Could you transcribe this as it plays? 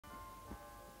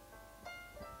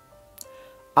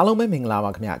အားလုံးပဲမင်္ဂလာ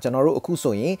ပါခင်ဗျာကျွန်တော်တို့အခု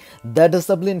ဆိုရင် The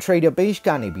Discipline Trader page က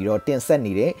နေပြီးတော့တင်ဆက်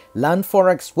နေတဲ့ Learn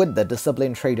Forex with the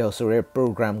Discipline Trader ဆိုတဲ့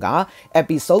program က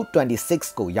episode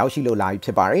 26ကိုရောက်ရှိလို့လာပြီဖြ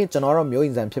စ်ပါတယ်ကျွန်တော်တို့မျိုးရ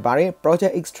င်စံဖြစ်ပါတယ်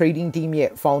Project X Trading Team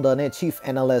ရဲ့ founder နဲ့ chief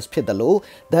analyst ဖြစ်တယ်လို့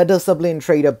The Discipline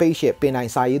Trader page ရဲ့ပင်နို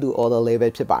င်စာရေးသူ author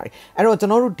level ဖြစ်ပါတယ်အဲ့တော့ကျွ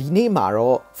န်တော်တို့ဒီနေ့မှာ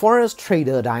တော့ Forex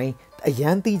Trader တိုင်းအရ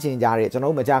န်သိကျင်ကြတဲ့ကျွန်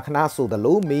တော်မကြာခဏဆိုသ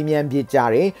လိုမေးမြန်းပြကြ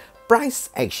တဲ့price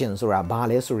action ဆိုတာဘာ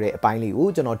လဲဆိုတဲ့အပိုင်းလေးကို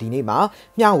ကျွန်တော်ဒီနေ့မှာ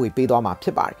မျှဝေပေးသွားမှာဖြ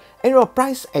စ်ပါတယ်အဲ့တော့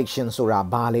price action ဆိုတာ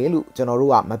ဘာလဲလို့ကျွန်တော်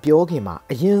တို့ကမပြောခင်မှာ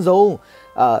အရင်ဆုံး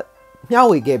မျှ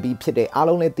ဝေခဲ့ပြီးဖြစ်တဲ့အား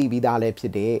လုံးလည်းသိပြီးသားလည်းဖြ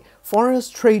စ်တဲ့ forex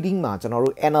trading မှာကျွန်တော်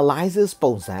တို့ analysis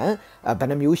ပုံစံဘယ်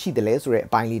နှမျိုးရှိတယ်လဲဆိုတဲ့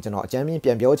အပိုင်းလေးကျွန်တော်အကြမ်းမြင်ပြ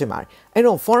န်ပြောချင်ပါတယ်အဲ့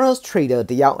တော့ forex trader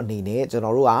တယောက်အနေနဲ့ကျွန်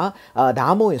တော်တို့ကဒါ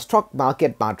မှမဟုတ် stock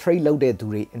market မှာ trade လုပ်တဲ့သူ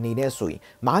တွေအနေနဲ့ဆိုရင်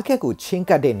market ကိုချင်း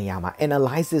ကပ်တဲ့နေရာမှာ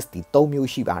analysis ဒီ၃မျိုး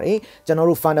ရှိပါတယ်ကျွန်တော်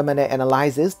တို့ fundamental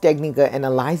analysis technical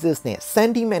analysis နဲ့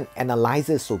sentiment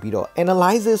analysis ဆိုပြီးတော့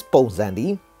analysis ပုံစံဒီ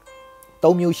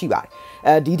၃မျိုးရှိပါတယ်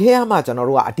ဒီထဲမှာကျွန်တော်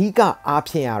တို့ကအဓိကအား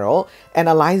ဖြင့်ရတော့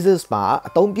analysis မှာ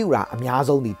အသုံးပြုတာအများ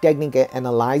ဆုံးဒီ technical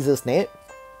analysis နဲ့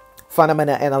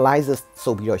fundamental analysis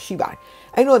ဆိုပြီးတော့ရှိပါတယ်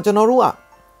အဲ့တော့ကျွန်တော်တို့က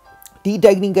ဒီ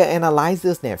technical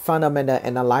analysis နဲ့ fundamental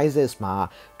analysis မှာ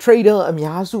trader အ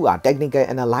များစုက technical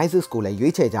analysis ကိုလည်း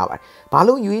ရွေးချယ်ကြပါတယ်ဘာ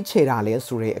လို့ရွေးချယ်တာလဲ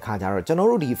ဆိုတဲ့အခါကျတော့ကျွန်တော်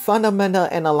တို့ဒီ fundamental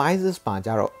analysis မှာကျ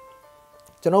တော့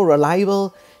ကျွန်တော် reliable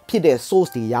ဖြစ်တဲ့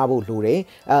source တွေရဖို့လိုတယ်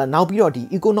နောက်ပြီးတော့ဒီ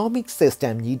economic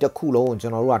system ကြီးတစ်ခုလုံးကိုကျွ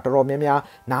န်တော်တို့ကတော်တော်များများ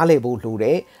နားလည်ဖို့လိုတ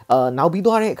ယ်နောက်ပြီး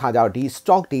သွားတဲ့အခါကျတော့ဒီ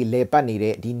stock တွေလဲပတ်နေ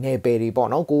တဲ့ဒီနယ်ပယ်တွေပေါ့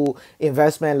နော်ကို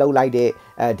investment လုပ်လိုက်တဲ့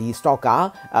ဒီ stock က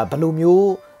ဘယ်လိုမျိုး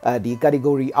ဒီ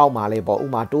category အောက်မှာလဲပေါ့ဥ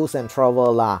မာ tours and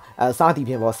travel လားစသည်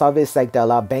ဖြင့်ပေါ့ service sector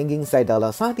လား banking sector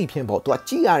လားစသည်ဖြင့်ပေါ့သူက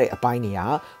ကြည့်ရတဲ့အပိုင်းတွေက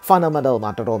fundamental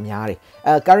မှာတော်တော်များတယ်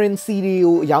currency တွေ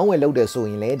ကိုအရောင်းဝယ်လုပ်တယ်ဆို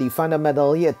ရင်လေဒီ fundamental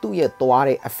ရဲ့သူ့ရဲ့သွား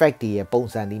တဲ့ effect တွေရဲ့ပုံ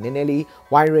စံဒီနည်းနည်းလေး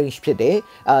wide range ဖြစ်တယ်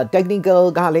technical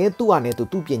ကလည်းသူ့အနေနဲ့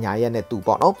သူပညာရဲ့နဲ့သူ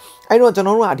ပေါ့နော်အဲ့တော့ကျွန်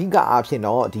တော်တို့ကအဓိကအားဖြင့်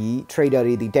တော့ဒီ trader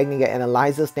တွေဒီ technical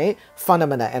analysis နဲ့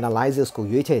fundamental analysis ကို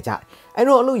ရွေးချယ်ကြတယ်အဲ့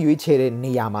တော့အလို့ရွေးချယ်တဲ့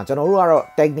နေရာမှာကျွန်တော်တို့ကတော့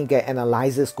technical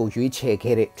analysis ကိုရွေးချယ်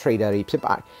ခဲ့တဲ့ trader တွေဖြစ်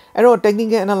ပါတယ်အဲ့တော့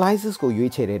technical analysis ကို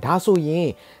ရွေးချယ်တယ်ဒါဆိုရင်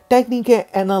technical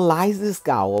analysis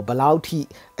ကရောဘယ်လောက်ထိ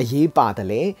အရေးပါတယ်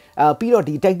လဲပြီးတော့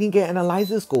ဒီ technical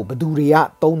analysis ကိုဘယ်သူတွေက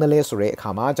သုံးတယ်လဲဆိုတဲ့အခါ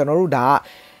မှာကျွန်တော်တို့ဒါ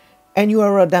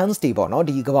annual returns တွေပေါ့နော်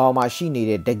ဒီကမ္ဘာမှာရှိနေ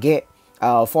တဲ့တကယ်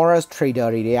forex trader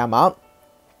တွေတွေကမှ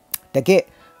တကယ်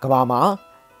ကမ္ဘာမှာ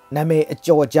နာမည်အ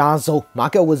ကျော်ကြားဆုံး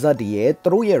market wizard တွေရဲ့သူ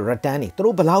တို့ရဲ့ return တွေသူ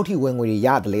တို့ဘယ်လောက်ထိဝင်ငွေတွေရ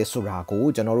တယ်လဲဆိုတာကို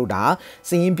ကျွန်တော်တို့ဒါ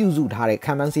စည်ရင်းပြုစုထားတဲ့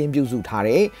ခံမှန်းစည်ရင်းပြုစုထား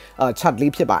တဲ့chart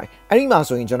လေးဖြစ်ပါတယ်အဲ့ဒီမှာ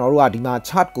ဆိုရင်ကျွန်တော်တို့ကဒီမှာ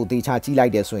chart ကိုသေချာကြည့်လို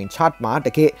က်တယ်ဆိုရင် chart မှာတ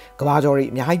ကယ်ကမ္ဘာကျော်တွေ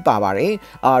အများကြီးပါပါတယ်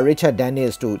Richard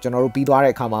Dennis တို့ကျွန်တော်တို့ပြီးသွား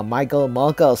တဲ့အခါမှာ Michael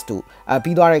Marcus တို့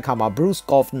ပြီးသွားတဲ့အခါမှာ Bruce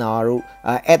Kaufner တို့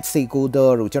Ed Segoder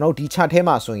တို့ကျွန်တော်တို့ဒီ chart ထဲ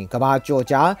မှာဆိုရင်ကမ္ဘာကျော်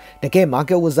ကြားတကယ်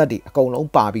market wizard တွေအကုန်လုံး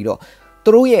ပါပြီးတော့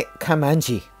သူတို့ရဲ့ခံမှန်း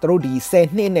ချီသူတို့ဒီ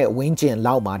10နှစ်နဲ့ဝင်းကျင်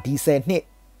လောက်မှာဒီ10နှစ်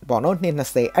ပေါ့နော်နှစ်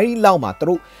20အဲ့ဒီလောက်မှာသူ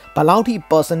တို့ဘယ်လောက်ထိ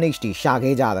percentage တွေရှာ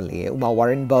ခဲ့ကြတယ်လေဥပမာ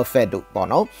Warren Buffett တို့ပေါ့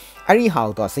နော်အဲ့ဒီဟာ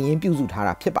ကိုသူစည်ရင်းပြုစုထား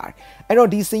တာဖြစ်ပါတယ်အဲ့တော့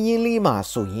ဒီစည်ရင်းလေးမှာ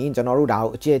ဆိုရင်ကျွန်တော်တို့ဒါ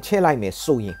ကိုအကျယ်ချဲ့လိုက်မယ်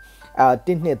ဆိုရင်1 2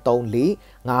 3 4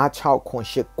 5 6 9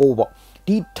 8 9ပေါ့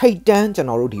ဒီထိတ်တန်းကျွန်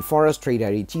တော်တို့ဒီ forex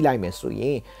trader တွေကြီးလိုက်မယ်ဆိုရ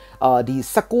င်ဒီ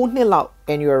19နှစ်လောက်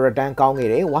annual return ကောင်းခဲ့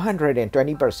တယ်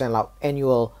120% လောက်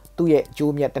annualသူ့ရဲ့အ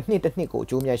ကျိုးမြတ်တစ်နှစ်ကိုအ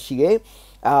ကျိုးမြတ်ရှိတယ်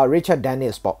Richard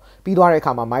Dennis ပေါ့ပြီးသွားတဲ့အ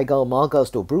ခါမှာ Michael Marcus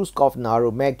တို့ Bruce Kaufner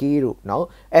တို့ Maggie တို့နော်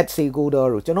Ed Segoder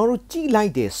တို့ကျွန်တော်တို့ကြည့်လို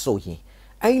က်တယ်ဆိုရင်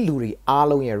အဲ့ဒီလူတွေအား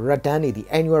လုံးရဲ့ return တွေဒီ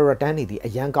annual return တွေဒီအ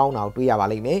ရန်ကောင်းတာကိုတွေ့ရပါ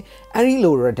လိမ့်မယ်အဲ့ဒီ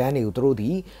လို return တွေကိုသူတို့ဒီ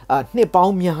နှစ်ပေါ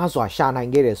င်းများစွာရှာနို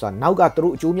င်ခဲ့တယ်ဆိုတာနောက်ကသူ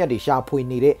တို့အကျိုးမြတ်တွေရှာဖွေ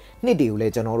နေတဲ့နှစ်တွေကိုလ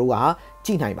ည်းကျွန်တော်တို့ကကြ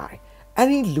ည့်နိုင်ပါတယ်အဲ့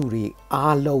ဒီလူတွေ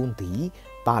အားလုံးဒီ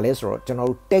ဘာလဲဆိုတော့ကျွန်တော်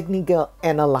တို့ technical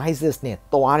analysis နဲ့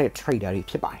သွားတဲ့ trader တွေ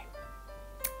ဖြစ်ပါတယ်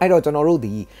အဲ့တော့ကျွန်တော်တို့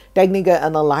ဒီ technical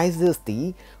analysis ဒီ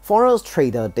forex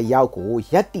trader တယောက်ကို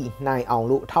ရက်တည်နိုင်အောင်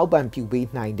လို့အထောက်ပံ့ပြုပေး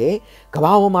နိုင်တဲ့ကမ္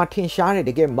ဘာပေါ်မှာထင်ရှားတဲ့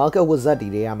တကယ် market wizard တွေ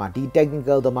ထဲမှာဒီ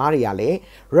technical သမားတွေကလည်း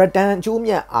return အကျိုး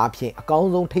မြတ်အားဖြင့်အကောင်း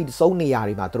ဆုံးထိပ်ဆုံးနေရာ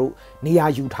တွေမှာသူတို့နေရာ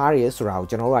ယူထားတယ်ဆိုတာကို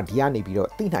ကျွန်တော်တို့ကဒီကနေပြီးတော့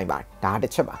သိနိုင်ပါတယ်ဒါတ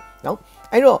စ်ချက်ပါနော်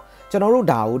အဲ့တော့ကျွန်တော်တို့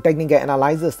ဒါကို technical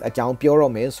analysis အကြောင်းပြောရ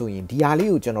မယ်ဆိုရင်ဒီဟာ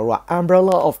လေးကိုကျွန်တော်တို့က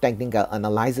umbrella of technical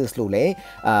analysis လို့လည်း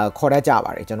ခေါ်တတ်ကြ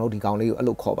ပါတယ်ကျွန်တော်ဒီကောင်လေးကိုအဲ့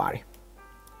လိုခေါ်ပါတယ်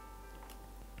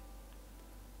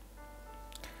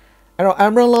အဲ့တော့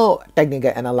umbrella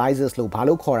technical analysis လို့ဘာ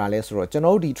လို့ခေါ်တာလဲဆိုတော့ကျွန်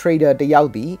တော်တို့ဒီ trader တယောက်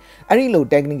ဒီအဲ့ဒီလို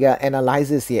technical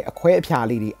analysis ရဲ့အခွဲအဖြာ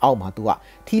လေးတွေအောက်မှာသူက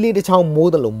ထီးလေးတစ်ချောင်း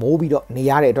မိုးတယ်လို့မိုးပြီးတော့နေ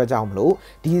ရတဲ့အတွက်ကြောင့်မလို့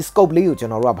ဒီ scope လေးကိုကျွ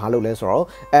န်တော်တို့ကဘာလို့လဲဆိုတော့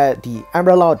ဒီ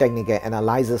umbrella technical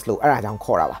analysis လို့အဲ့ဒါကြောင့်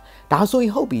ခေါ်တာပါဒါဆိုရ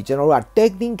င်ဟုတ်ပြီကျွန်တော်တို့က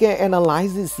technical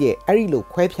analysis ရဲ့အဲ့ဒီလို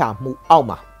ခွဲဖြာမှုအောက်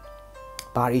မှာ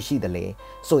ဘာတွေရှိတယ်လဲ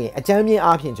ဆိုရင်အကြမ်းမြင့်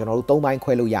အားဖြင့်ကျွန်တော်တို့၃ပိုင်း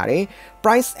ခွဲလို့ရတယ်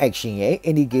price action ရဲ့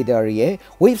indicator ရဲ့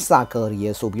wave cycle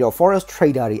ရဲ့ဆိုပြီးတော့ forex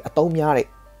trader တွေအသုံးများတဲ့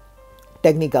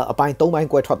technical အပိုင်း၃ပိုင်း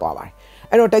ခွဲထွက်သွားပါတယ်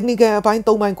အဲ့တော့ technical အပိုင်း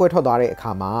၃ပိုင်းခွဲထွက်သွားတဲ့အ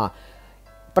ခါမှာ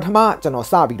ပထမကျွန်တော်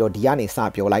စပြီးတော့ဒီကနေစ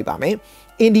ပြောလိုက်ပါမယ်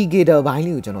indicator ဘိုင်း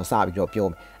လေးကိုကျွန်တော်စပြီးတော့ပြော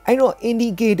မယ်အဲ့တော့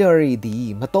indicator တွေဒီ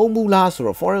မသုံးဘူးလားဆို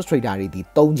တော့ forex trader တွေဒီ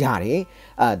သုံးကြတယ်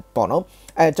ပေါ့နော်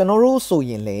ကျွန်တော်တို့ဆို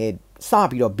ရင်လေစ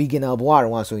ပြီးတော့ beginner ဘဝတု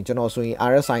န်းကဆိုရင်ကျွန်တော်ဆိုရင်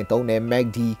RSI သုံးတယ်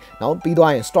MACD เนาะပြီး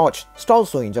သွားရင် stock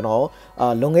ဆိုရင်ကျွန်တော်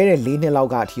လွန်ခဲ့တဲ့၄နှစ်လော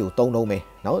က်ကအထိကိုသုံးလုံးမယ်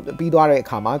เนาะပြီးသွားတဲ့အ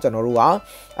ခါမှာကျွန်တော်တို့က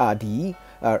ဒီ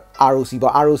ROC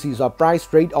ပေါ့ ROC ဆိုတာ price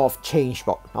rate of change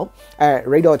ပေါ့နော်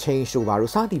rate of change ဆိုပါ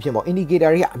လို့စသည်ဖြင့်ပေါ့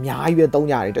indicator တွေကအများကြီးပဲသုံး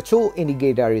ကြတယ်တချို့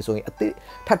indicator တွေဆိုရင်အသစ်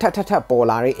ထပ်ပေါ်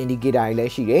လာတဲ့ indicator တွေလ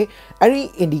ည်းရှိတယ်အဲ့ဒီ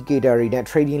indicator တွေနဲ့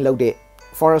trading လုပ်တဲ့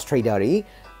forex trader တွေ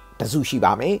တစုရှိ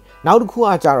ပါမယ်နောက်တစ်ခုက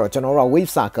ကြတော့ကျွန်တော်တို့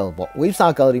wave cycle ပေါ့ wave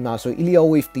cycle ဒီမှာဆို Elliott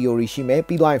wave theory ရှိမယ်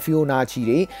ပြီးသွားရင် Fibonacci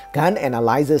တွေ gun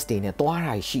analysis တွေနဲ့တွား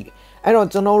တာရှိတယ်အဲ့တော့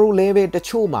ကျွန်တော်တို့လည်းပဲတ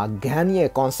ချို့မှာ gun ရဲ့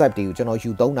concept တွေကိုကျွန်တော်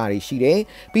ယူသုံးတာတွေရှိတယ်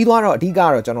ပြီးသွားတော့အဓိက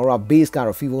တော့ကျွန်တော်တို့က base က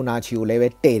တော့ Fibonacci ကိုလည်းပဲ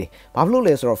တည်တယ်ဘာဖြစ်လို့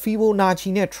လဲဆိုတော့ Fibonacci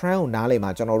နဲ့ trend ကိုနားလည်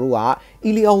မှာကျွန်တော်တို့က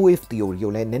Elliott wave theory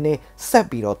ကိုလည်းနည်းနည်းဆက်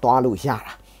ပြီးတော့တွားလို့ရ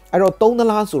တာအဲ့တော့သုံးသ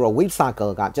လားဆိုတော့ wave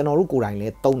cycle ကကျွန်တော်တို့ကိုယ်တိုင်လ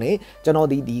ည်းသုံးတယ်ကျွန်တော်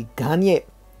ဒီ gun ရဲ့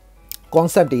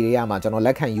concept တွေရမှာကျွန်တော်လ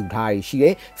က်ခံယူထားရရှိတ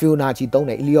ယ် Fibonacci သုံး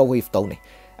တယ် Elliott wave သုံးတယ်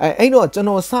အဲ့တော့ကျွန်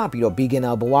တော်စပြီးတော့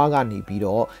beginner ဘဝကနေပြီး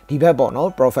တော့ဒီဘက်ပေါ့နော်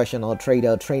professional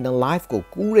trader life ကို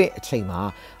ကူးတဲ့အချိန်မှာ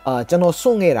ကျွန်တော်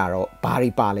စွန့်ခဲ့တာတော့ဘာတွေ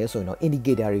ပါလဲဆိုရင်တော့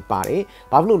indicator တွေပါတယ်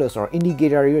ဘာဖြစ်လို့လဲဆိုတော့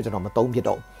indicator တွေကိုကျွန်တော်မသုံးဖြစ်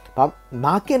တော့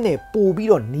market နဲ့ပို့ပြီး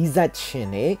တော့နီးစပ်ချင်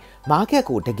တယ် market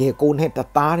ကိုတကယ်ကိုနဲ့တ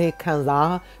သားတည်းခံ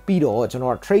စားပြီးတော့ကျွန်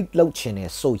တော် trade လုပ်ချင်တ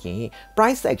ယ်ဆိုရင်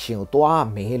price action ကိုတွား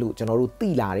မယ်လို့ကျွန်တော်တို့သိ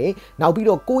လာတယ်နောက်ပြီး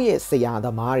တော့ကိုယ့်ရဲ့ဆရာသ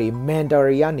မားတွေ mentor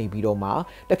တွေကနေပြီးတော့မှ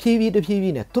တဖြည်းဖြ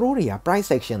ည်းနဲ့သူတို့တွေက price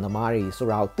action သမားတွေဆို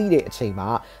တာကိုသိတဲ့အချိန်မှာ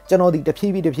ကျွန်တော်ဒီတဖြ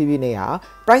ည်းဖြည်းနဲ့ဟာ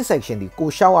price action ဒီကို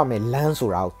ရှောက်ရမယ်လမ်းဆို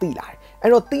တာကိုသိလာတယ်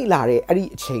အဲ့တော့သိလာတဲ့အဲ့ဒီ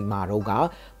အချိန်မှာတော့က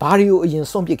ဘာတွေကိုအရင်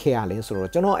စွန့်ပစ်ခဲ့ရလဲဆိုတော့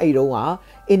ကျွန်တော်အဲ့တုန်းက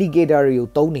indicator တွေကို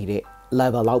သုံးနေတဲ့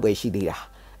level လောက်ပဲရှိသေးတာ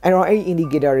အဲ့တော့အဲ့ဒီ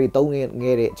indicator တွေသုံး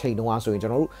ခဲ့တဲ့အချိန်တုန်းကဆိုရင်ကျွ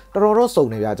န်တော်တို့တော်စုံ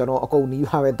နေပြကျွန်တော်အကုန်နီး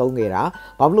ပါးပဲသုံးခဲ့တာ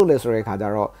ဘာဖြစ်လို့လဲဆိုတဲ့အခါကျ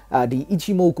တော့ဒီ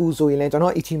Ichimoku ဆိုရင်လည်းကျွန်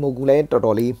တော် Ichimoku လည်းတော်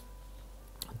တော်လေး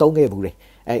သုံးခဲ့ဘူးတယ်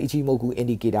Ichimoku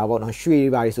indicator ပေါ့နော်ရွှေတွေ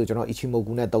ပါဆိုကျွန်တော်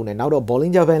Ichimoku နဲ့သုံးတယ်နောက်တော့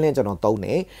Bollinger Band လည်းကျွန်တော်သုံးတ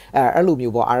ယ်အဲ့လို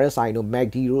မျိုးပေါ့ RSI တို့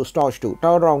MACD တို့ Stoch တို့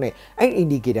တော်နဲ့အဲ့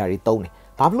indicator တွေသုံးတယ်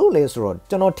ဘာဖြစ်လို့လဲဆိုတော့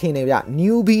ကျွန်တော်ထင်တယ်ဗျ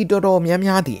newbie တော်တော်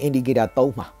များဒီ indicator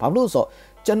သုံးမှာဘာဖြစ်လို့ဆိုတော့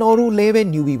ကျွန်တော်တို့လည်းပဲ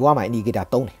newbie ဘွားမှာ indicator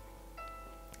သုံးတယ်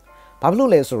ဘာဖြစ်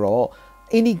လို့လဲဆိုတော့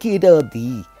indicator ဒီ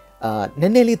န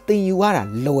ည်းနည်းလေးသင်ယူရတာ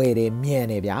လွယ်တယ်မြန်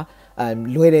တယ်ဗျာ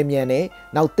လွယ်တယ်မြန်တယ်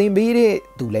နောက်သင်ပေးတဲ့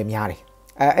သူလည်းများတယ်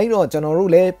အဲ့တော့ကျွန်တော်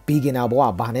တို့လည်း beginner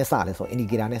ဘွားကဘာနဲ့စလဲဆိုတော့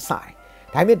indicator နဲ့စတယ်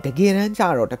ဒါပေမဲ့တကယ်တမ်းကျ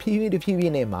တော့တဖြည်းဖြ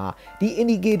ည်းနဲ့မှာဒီ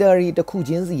indicator တွေတစ်ခု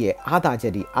ချင်းစီရဲ့အားသာချ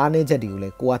က်တွေအားနည်းချက်တွေကိုလ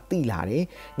ည်းကိုကသိလာတယ်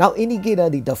နောက် indicator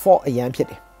ဒီ default အရန်ဖြစ်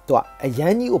တယ်သူကအရ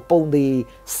န်ကြီးကိုပုံသေး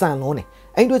ဆန်လွန်းတယ်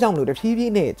အဲ့တို့ကြောင့်မလို့တဖြည်းဖြ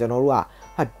ည်းနဲ့ကျွန်တော်တို့က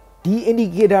ဒီ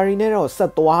indicator တွေနဲ့တော့ဆ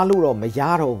က်သွားလို့တော့မရ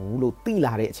တော့ဘူးလို့သိ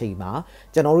လာတဲ့အချိန်မှာ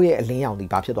ကျွန်တော်တို့ရဲ့အလင်းရောင်ဒီ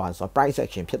ဘာဖြစ်သွားလဲဆိုတော့ price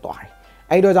action ဖြစ်သွားတယ်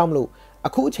အဲ့တို့ကြောင့်မလို့အ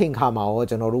ခုအချိန်ခါမှာရော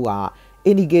ကျွန်တော်တို့က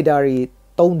indicator တွေ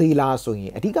သုံးသေးလားဆိုရ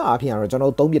င်အဓိကအဖြစ်ကတော့ကျွန်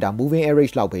တော်တို့သုံးပြတာ moving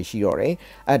average လောက်ပဲရှိတော့တယ်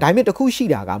ဒါပေမဲ့တစ်ခုရှိ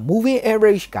တာက moving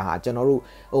average ကကျွန်တော်တို့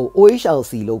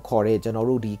OHLC လို့ခေါ်တဲ့ကျွန်တော်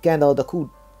တို့ဒီ candle တစ်ခု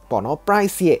ပေါ့နော်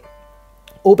price ရဲ့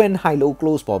open high low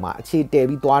close ပေါ်မှာအခြေတည်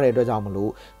ပြီးသွားတဲ့အတွက်ကြောင့်မ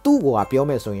လို့သူ့ကိုပြော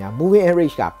မယ်ဆိုရင် moving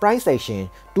average က price action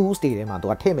tools တွေထဲမှာသူ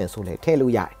ကထည့်မယ်ဆိုလဲထည့်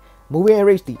လို့ရတယ် moving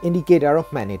average ဒီ indicator တော့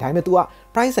မှန်နေဒါပေမဲ့ तू က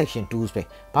price action tools ပဲ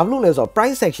ဘာဖြစ်လို့လဲဆိုတော့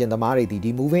price action သမားတွေဒီ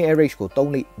moving average ကို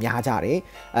သုံးလိများကြတယ်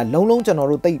လုံးကျွန်တော်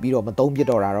တို့သိပြီးတော့မသုံးပြ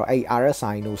တော့တာတော့အဲ့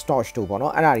RSI တို့ Stoch တို့ပေါ့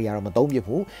နော်အဲ့ဒါတွေကတော့မသုံးပြ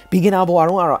ဘူး beginner ဘဝ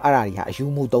တုန်းကတော့အဲ့ဒါတွေကအယူ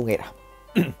မှုသုံးခဲ့တာ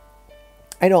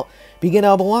အဲ့တော့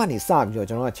beginner ဘဝကနေစပြီးတော့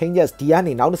ကျွန်တော်က changes ဒီက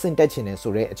နေနောက်တစ်ဆင့်တက်ချင်တယ်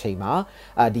ဆိုတဲ့အချိန်မှာ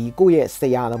ဒီကိုယ့်ရဲ့ဆ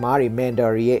ရာသမားတွေ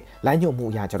mentor တွေရဲ့လမ်းညွှန်မှု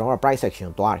အရာကျွန်တော်က price action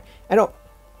သွားတယ်အဲ့တော့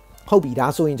ဟုတ်ပြီဒါ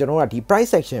ဆိုရင်ကျွန်တော်ကဒီ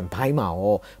price section ဘိုင်းမှာ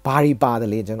ရောဘာတွေပါတယ်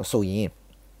လဲကျွန်တော်ဆိုရင်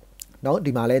เนาะ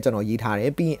ဒီမှာလဲကျွန်တော်ရေးထားတ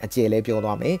ယ်ပြီးရင်အကျယ်လဲပြော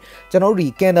သွားမယ်ကျွန်တော်တို့ဒီ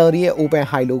candle တွေရဲ့ open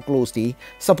high low close တွေ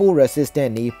support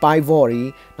resistance တွေ pivot တွေ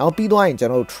နောက်ပြီးသွားရင်ကျွ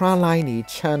န်တော်တို့ trend line တွေ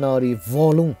channel တွေ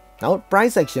volume နောက်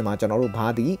price section မှာကျွန်တော်တို့ဘာ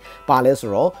ဒီပါလဲဆို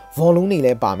တော့ volume တွေလ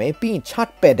ည်းပါမယ်ပြီးရင် chart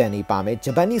pattern တွေပါမယ်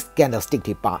Japanese candlestick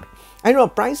တွေပါမယ်အဲ့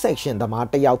တော့ price section တမား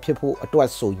တယောက်ဖြစ်ဖို့အတွက်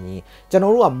ဆိုရင်ကျွန်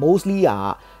တော်တို့က mostly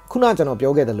ခုနကျွန်တော်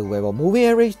ပြောခဲ့တယ်လို့ပဲပေါ့ moving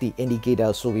average ဒီ indicator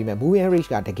ဆိုပြီးမှ moving average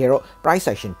ကတကယ်တော့ price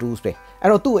action tools ပဲအဲ့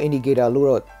တော့သူ့ indicator လို့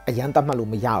တော့အရန်သတ်မှတ်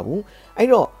လို့မရဘူးအဲ့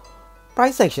တော့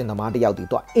price action သမားတယောက်ဒီ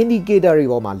တော့ indicator တွေ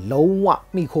ပေါ်မှာလုံးဝ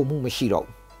မှီခိုမှုမရှိတော့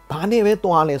ဘူးဘာနဲ့ပဲ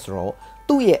သွားလဲဆိုတော့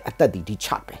သူ့ရဲ့အသက်ဒီ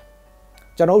chart ပဲ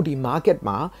ကျွန်တော်ဒီ market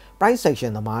မှာ price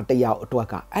action သမားတယောက်အတွက်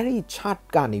ကအဲ့ဒီ chart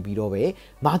ကနေပြီးတော့ပဲ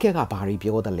market ကဘာတွေ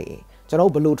ပြောတယ်လဲကျွန်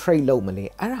တော်ဘယ်လို trade လုပ်မလဲ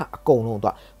အဲ့ဒါအကုန်လုံး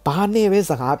တော့ဘာနဲ့ပဲ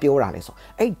စကားပြောတာလဲဆို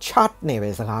အဲ့ chart နဲ့ပဲ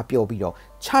စကားပြောပြီးတော့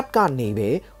chart ကနေပဲ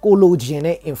ကိုလိုချင်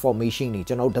တဲ့ information တွေ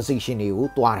ကျွန်တော် decision တွေကို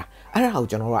တွားတာအဲ့ဒါကို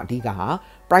ကျွန်တော်တို့အဓိကဟာ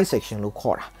price action လို့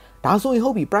ခေါ်တာဒါဆိုရင်ဟု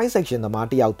တ်ပြီ price action သမား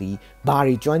တယောက်ဒီဘာ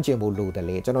တွေကျွမ်းကျင်ဖို့လိုတယ်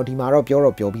လဲကျွန်တော်ဒီမှာတော့ပြော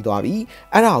ပြီးသွားပြီ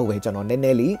အဲ့ဒါကိုပဲကျွန်တော်နည်းန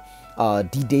ည်းလေး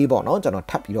detail ပေါ့နော်ကျွန်တော်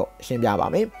ထပ်ပြီးတော့ရှင်းပြပါ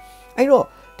မယ်အဲ့တော့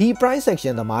ဒီ price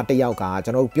action သမားတယောက်က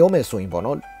ကျွန်တော်ပြောမယ်ဆိုရင်ပေါ့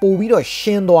နော်ပို့ပြီးတော့ရှ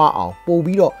င်းသွားအောင်ပို့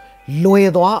ပြီးတော့လွယ်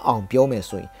သွားအောင်ပြောမယ်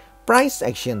ဆိုရင် price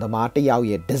action သမားတယောက်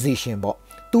ရဲ့ decision ပေါ့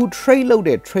သူ trade လုပ်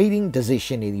တဲ့ trading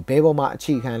decision တွေဒီဘယ်ပေါ်မှာအ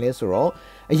ခြေခံလဲဆိုတော့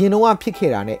အရင်တော့ဖြစ်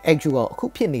ခဲ့တာနဲ့ actual အခု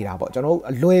ဖြစ်နေတာပေါ့ကျွန်တော်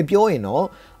အလွယ်ပြောရင်တော့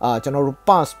ကျွန်တော်တို့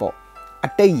past ပေါ့အ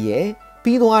တိတ်ရဲ့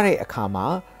ပြီးသွားတဲ့အခါမှာ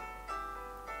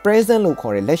present လို့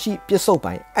ခေါ်တဲ့လက်ရှိပြစ္ဆုတ်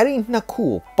ပိုင်းအဲ့ဒီနှစ်ခု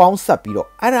ကိုပေါင်းစပ်ပြီးတော့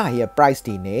အဲ့ဒါရဲ့ price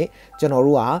တွေနဲ့ကျွန်တော်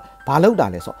တို့ကဘာလုပ်တာ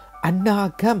လဲဆိုအနာ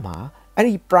ဂတ်မှာအဲ့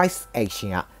ဒီ price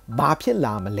action ကဘာဖြစ်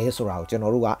လာမလဲဆိုတာကိုကျွန်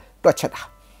တော်တို့ကတွက်ချက်တာ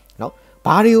เนาะ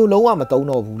ဘာတွေကိုလုံးဝမသုံး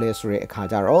တော့ဘူးလဲဆိုတဲ့အခါ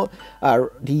ကျတော့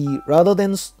ဒီ rather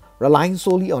than relying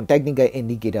solely on technical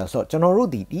indicator ဆိုတော့ကျွန်တော်တို့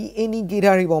ဒီ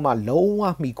indicator တွေပေါ်မှာလုံးဝ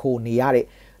မှီခိုနေရတဲ့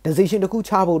decision တစ်ခု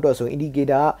ချဖို့အတွက်ဆို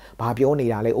indicator ဘာပြောနေ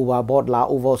တာလဲ overbought လား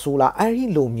oversold လားအဲ့ဒီ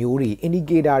လိုမျိုးတွေ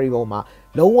indicator တွေပေါ်မှာ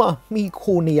လုံးဝမှီ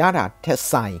ခိုနေရတာထက်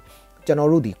ဆိုင်ကျွန်တော်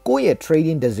တို့ဒီကိုယ့်ရဲ့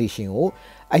trading decision ကို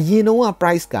အရင်တုန်းက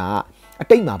price ကအ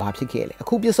တိတ်မှာဘာဖြစ်ခဲ့လဲအ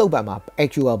ခုပြစ္ဆုတ်ပံမှာ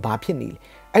actual ဘာဖြစ်နေလဲ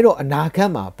အဲ့တော့အနာဂ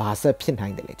တ်မှာဘာဆက်ဖြစ်နို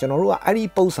င်တယ်လဲကျွန်တော်တို့ကအဲ့ဒီ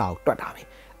ပုံစံကိုတွက်တာပဲ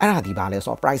အဲ့ဒါဒီဘာလဲ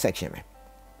ဆိုတော့ price action ပဲ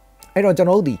အဲ့တော့ကျွန်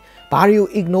တော်တို့ဒီဘာတွေကို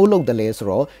ignore လုပ်တယ်လဲဆို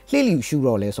တော့လှည့်လျူရှု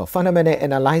တော့လဲဆိုတော့ fundamental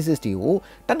analysis တွေကို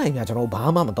တက်နိုင်များကျွန်တော်ဘာ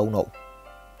မှမသုံးတော့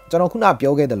ကျွန်တော်ခုန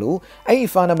ပြောခဲ့သလိုအဲ့ဒီ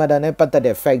fundamental နဲ့ပတ်သက်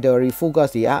တဲ့ factory focus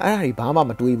တွေအဲ့ဒါတွေဘာမှ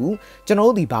မတွေးဘူးကျွန်တော်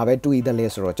တို့ဒီဘာပဲတွေးတယ်လဲ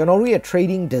ဆိုတော့ကျွန်တော်တို့ရဲ့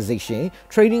trading decision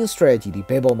trading strategy ဒီ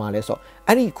ဘယ်ပေါ်မှာလဲဆိုတော့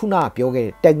အဲ့ဒီခုနပြောခဲ့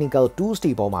တဲ့ technical tools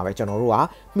တွေပေါ်မှာပဲကျွန်တော်တို့က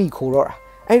မိခိုတော့တာ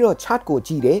အဲ့တော့ chart ကို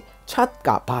ကြည့်တယ် chart က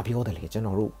ဘာပြောတယ်လဲကျွန်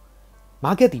တော်တို့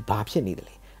market ဒီဘာဖြစ်နေတယ်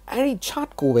လဲအဲ့ဒီ chart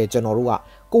ကိုပဲကျွန်တော်တို့က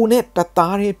ကိုနဲ့တ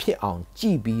သားတည်းဖြစ်အောင်ကြ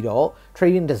ည့်ပြီးတော့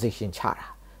trading decision ချတာ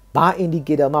ဘာ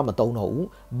indicator မှမသုံးတော့ဘူး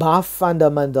ဘာ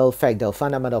fundamental factor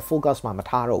fundamental focus မှမ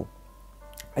ထားတော့ဘူး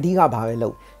အဓိကဘာပဲ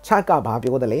လို့ chart ကဘာ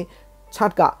ပြောတယ်လဲ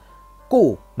chart ကကို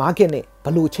market နဲ့ဘ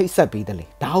ယ်လိုချိတ်ဆက်ပေးတယ်လဲ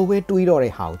ဒါကိုပဲတွေးတော့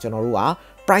တဲ့ဟာကိုကျွန်တော်တို့က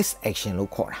price action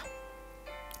လို့ခေါ်တာ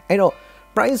အဲ့တော့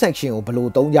price action ကိုဘယ်လို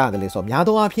သုံးကြတယ်လဲဆိုတော့များ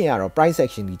သောအားဖြင့်ကတော့ price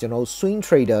action ဒီကျွန်တော် swing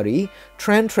trader တွေ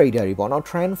trend trader တွေပေါ့နော်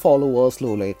trend followers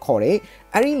လို့လည်းခေါ်တယ်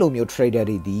အဲ့ဒီလိုမျိုး trader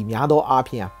တွေဒီများသောအား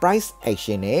ဖြင့် price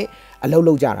action နဲ့အလုပ်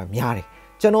လုပ်ကြတာများတယ်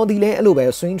ကျွန်တော်ဒီလည်းအဲ့လိုပဲ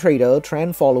swing trader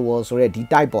trend follower ဆိုတဲ့ဒီ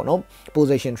type ပေါ့နော်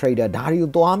position trader ဒါတွေကို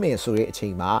သွားမယ်ဆိုတဲ့အချိ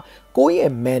န်မှာကိုယ့်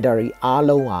ရဲ့ mandatory အား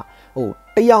လုံးကဟို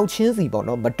တယောက်ချင်းစီပေါ့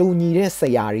နော်မတူညီတဲ့ဆ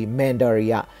ရာတွေ mandatory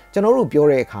ကကျွန်တော်တို့ပြော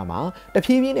တဲ့အခါမှာတဖြ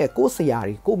ည်းဖြည်းနဲ့ကိုယ့်ဆရာ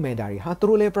တွေကိုယ့် mandatory ဟာသူ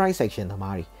တို့လည်း price action သ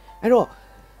မားတွေအဲ့တော့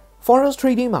forex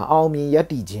trading မှာအောင်မြင်ရပ်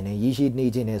တည်ခြင်းနဲ့ရည်ရှိနေ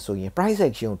ခြင်းနဲ့ဆိုရင် price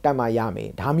action ကိုတတ်မှရမယ်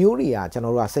ဒါမျိုးတွေကကျွန်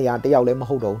တော်တို့ကဆရာတစ်ယောက်လည်းမ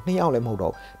ဟုတ်တော့နှစ်ယောက်လည်းမဟုတ်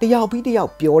တော့တစ်ယောက်ပြီးတစ်ယောက်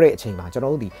ပြောတဲ့အချိန်မှာကျွန်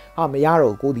တော်တို့ဒီဟာမရ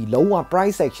တော့ကိုဒီလုံးဝ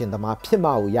price action သမားဖြစ်မှ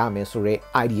ကိုရမယ်ဆိုတဲ့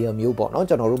idea မျိုးပေါ့နော်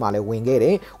ကျွန်တော်တို့မှလည်းဝင်ခဲ့တ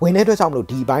ယ်ဝင်တဲ့အတွက်ကြောင့်မလို့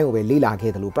ဒီဘိုင်းကိုပဲလေ့လာ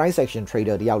ခဲ့တယ်လို့ price action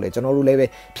trader တစ်ယောက်လည်းကျွန်တော်တို့လည်းပဲ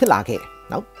ဖြစ်လာခဲ့တယ်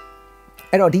နော်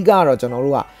အဲ့တော့အဓိကကတော့ကျွန်တော်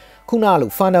တို့ကခုန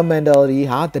လို fundamental တွေ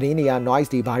ဟာသတင်းတွေက noise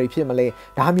တွေဘာတွေဖြစ်မလဲ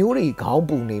ဒါမျိုးတွေခေါင်း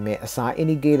ပူနေမဲ့အစား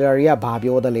indicator တွေကဘာ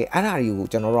ပြောတယ်လဲအဲ့ဒါတွေကို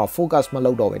ကျွန်တော်တို့ focus မ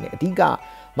လုပ်တော့ဘဲနဲ့အဓိက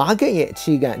market ရဲ့အ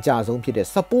ခြေခံအကျဆုံးဖြစ်တဲ့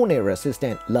support နဲ့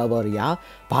resistance level တွေက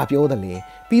ဘာပြောတယ်လဲ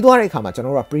ပြီးသွားတဲ့အခါမှာကျွန်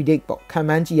တော်တို့က predict ပေါ့ခံ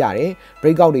မှန်းကြည့်ရတယ်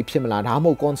breakout တွေဖြစ်မလားဒါမှမ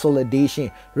ဟုတ် consolidation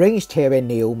range ထဲပဲ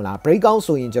နေဦးမလား breakout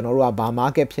ဆိုရင်ကျွန်တော်တို့ကဘာ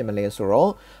market ဖြစ်မလဲဆို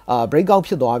တော့breakout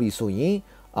ဖြစ်သွားပြီဆိုရင်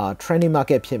trending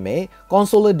market ဖြစ်မယ်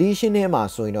consolidation ထဲမှာ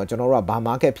ဆိုရင်တော့ကျွန်တော်တို့ကဘာ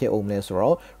market ဖြစ်အောင်လဲဆို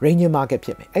တော့ ranging market ဖြ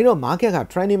စ်မယ်အဲ့တော့ market က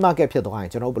trending market ဖြစ်သွားရ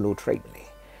င်ကျွန်တော်ဘယ်လို trade မလဲ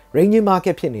ranging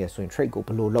market ဖြစ်နေရဆိုရင် trade ကိုဘ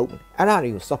ယ်လိုလုပ်မလဲအဲ့ဒါတွေ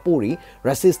ကို support တွေ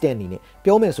resistance တွေနဲ့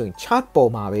ပြောမယ်ဆိုရင် chart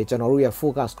ပေါ်မှာပဲကျွန်တော်တို့ရဲ့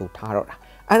focus ကိုထားတော့တာ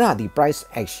အဲ့ဒါဒီ price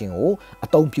action ကိုအ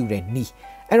သုံးပြုတဲ့နည်း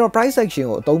အဲ့တော့ price action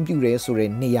ကိုအသုံးပြုရဲဆိုတဲ့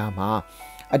နေရာမှာ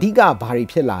အဓိကဘာတွေ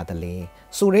ဖြစ်လာသလဲ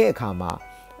ဆိုတဲ့အခါမှာ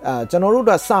ကျွန်တော်တို့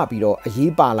ကစပြီးတော့အ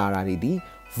ရေးပါလာတာတွေဒီ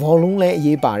volume လည်းအ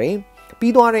ရေးပါတယ်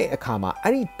ပြီးသွားတဲ့အခါမှာ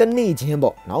အဲ့ဒီတနေ့ချင်း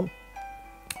ပေါ့နော်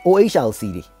OHLC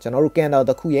တွေကျွန်တော်တို့ candle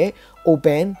တစ်ခုရဲ့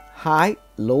open high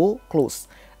low close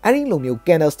အဲ့ဒီလိုမျိုး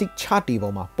candlestick chart တွေ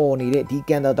ပေါ်မှာပေါ်နေတဲ့ဒီ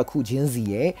candle တစ်ခုချင်းစီ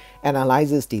ရဲ့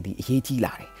analysis တွေဒီအရေးကြီး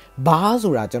လာတယ် bar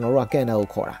ဆိုတာကျွန်တော်တို့က candle ကို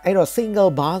ခေါ်တာအဲ့တော့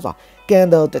single bar ဆိုတာ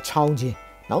candle တစ်ချောင်းချင်း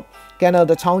နော် candle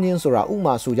တစ်ချောင်းချင်းဆိုတာဥ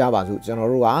မာဆိုကြပါစို့ကျွန်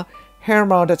တော်တို့က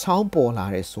hammer တစ်ချောင်းပေါ်လာ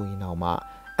တယ်ဆိုရင်တော့မှ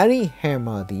အဲ့ဒီ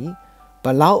hammer ဒီဘ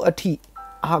လောက်အထိ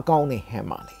အားကောင်းတဲ့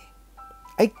hammer လေ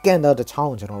အဲ့ candle တစ်ချောင်း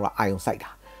ကိုကျွန်တော်တို့အာယုံစိုက်တာ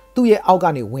သူ့ရဲ့အောက်က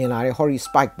နေဝင်လာတဲ့ horizontal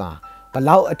spike မှာဘ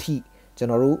လောက်အထိကျွန်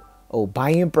တော်တို့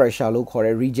buying pressure လို့ခေါ်တ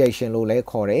ယ် rejection လို့လည်း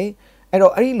ခေါ်တယ်အဲ့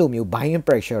တော့အဲ့ဒီလိုမျိုး buying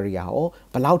pressure တွေရော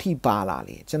ဘယ်လောက်ထိပါလာ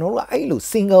လဲကျွန်တော်တို့ကအဲ့လို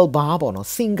single bar ပေါ့နော်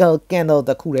single candle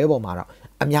တစ်ခုတည်းပေါ်မှာတော့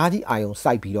အများကြီးအာရုံ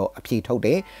စိုက်ပြီးတော့အဖြေထုတ်တ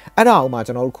ယ်အဲ့ဒါအောင်မှ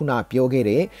ကျွန်တော်တို့ခုနပြောခဲ့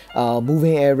တဲ့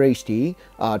moving average တွေ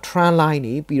trend line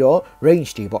တွေပြီးတော့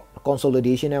range တွေပေါ့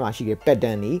consolidation ထဲမှာရှိတဲ့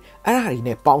pattern တွေအဲ့ဒါတွေ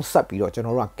နဲ့ပေါင်းစပ်ပြီးတော့ကျွန်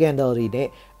တော်တို့က candle တွေနဲ့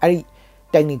အဲ့ဒီ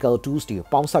technical tools တွေကို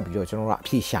ပေါင်းစပ်ပြီးတော့ကျွန်တော်တို့ကအ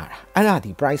ဖြေရှာတာအဲ့ဒါ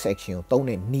ဒီ price action ကိုသုံး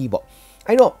တဲ့နည်းပေါ့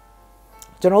အဲ့တော့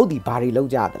ကျွန်တော်တို့ဒီဘာတွေလော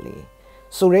က်ကြတယ်လဲ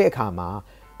ဆိုတဲ့အခါမှာ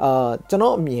ကျွန်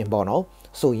တော်အမြင်ပေါ့နော်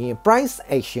ဆိုရင် price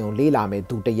action ကိုလေ့လာမယ်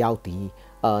သူတယောက်ဒီ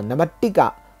နံပါတ်1က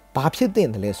ဘာဖြစ်တင်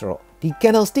တယ်လဲဆိုတော့ဒီ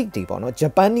candlestick တွေပေါ့နော်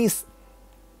Japanese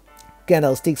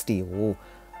candlesticks တွေကို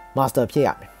master ဖြစ်ရ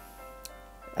မယ်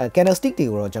candlestick တွေ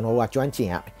ကိုတော့ကျွန်တော်တို့ကကျွမ်းကျင်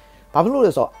ရမယ်ဘာဖြစ်လို့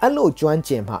လဲဆိုတော့အဲ့လိုကျွမ်း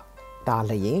ကျင်မှဒါ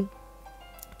လည်းရင်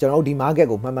ကျွန်တော်တို့ဒီ market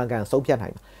ကိုမှန်မှန်ကန်ဆုံးဖြတ်နို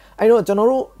င်မှာအဲ့တော့ကျွန်တော်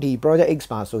တို့ဒီ project X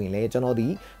မှာဆိုရင်လည်းကျွန်တော်ဒီ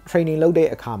training လုပ်တဲ့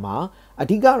အခါမှာအ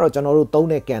ဓိကတော့ကျွန်တော်တို့သုံး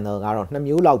တဲ့ candle ကတော့2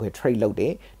မျိုးလောက်ပဲ trade လုပ်တ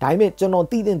ယ်ဒါပေမဲ့ကျွန်တော်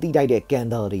တည်တိုက်တဲ့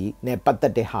candle တွေနဲ့ပတ်သ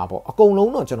က်တဲ့ဟာပေါ့အကုန်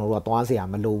လုံးတော့ကျွန်တော်တို့ကသွားစရာ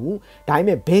မလိုဘူးဒါပေ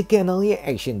မဲ့ big candle ရဲ့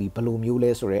action ဒီဘယ်လိုမျိုး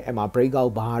လဲဆိုတော့အဲ့မှာ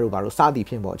breakout bar တို့ဘာလို့စသည်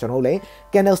ဖြင့်ပေါ့ကျွန်တော်တို့လည်း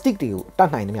candlestick တွေကိုတ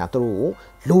တ်နိုင်တယ်များသူတို့ကို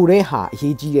လိုတဲ့ဟာအ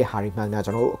ရေးကြီးတဲ့ဟာတွေမှန်များ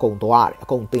ကျွန်တော်တို့အကုန်သွားရတယ်အ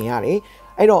ကုန်တင်ရတယ်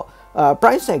အဲ့တော့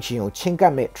price action ကိုချင်းက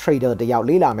ပ်မဲ့ trader တယောက်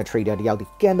လေးလာမဲ့ trader တယောက်ဒီ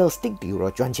candlestick တွေကို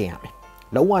တော့ကျွမ်းကျင်ရမယ်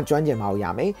လုံးဝကျွမ်းကျင်ပါလို့ရ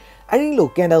မယ်အဲ့ဒီလို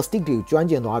candlestick တွေကိုကျွမ်း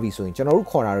ကျင်သွားပြီဆိုရင်ကျွန်တော်တို့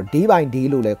ခေါ်တာတော့ day by day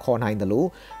လို့လည်းခေါ်နိုင်တယ်လို့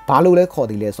ဘာလို့လဲခေါ်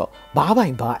သေးလဲဆိုတော့ bar by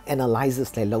bar analysis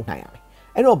လည်းလုပ်နိုင်ရမယ်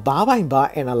အဲ့တော့ bar by bar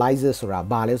analysis ဆိုတာ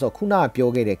ဘာလဲဆိုတော့ခုနကပြော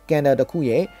ခဲ့တဲ့ candle တစ်ခု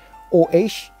ရဲ့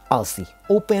OHLC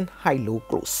open high low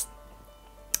close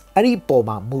အဲ့ဒီပေါ်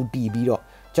မှာမူတည်ပြီးတော့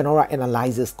ကျွန်တော်တို့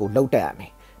analysis ကိုလုပ်တတ်ရမ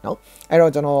ယ်နော်အဲ့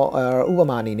တော့ကျွန်တော်ဥပ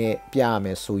မာအနေနဲ့ပြရမ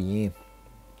ယ်ဆိုရင်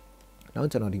နော်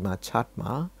ကျွန်တော်ဒီမှာ chart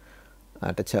မှာ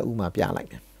တစ်ချက်ဥမာပြလိုက်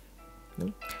မယ်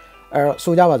နော်အဲ့တော့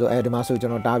ဆိုကြပါစို့ဒီမှာဆိုကျွ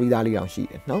န်တော်တားပြီးသားလေးတောင်ရှိ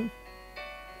တယ်နော်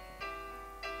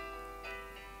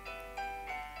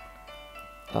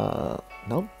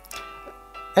နော်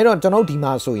အဲ့တော့ကျွန်တော်ဒီ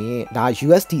မှာဆိုရင်ဒါ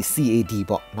USD CAD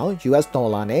ပေါ့နော် US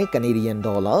dollar နဲ့ Canadian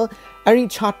dollar အဲ့ဒီ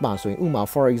chart မှာဆိုရင်ဥမာ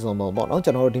for example ပေါ့နော်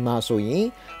ကျွန်တော်တို့ဒီမှာဆိုရင်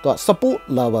သူက support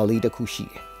level လေးတစ်ခုရှိ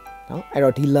တယ်နော်အဲ့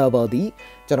တော့ဒီ level ဒီ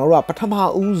ကျွန်တော်တို့ကပထမ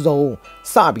ဦးဆုံး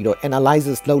စပြီးတော့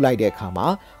analysis လုပ်လိုက်တဲ့အခါမှာ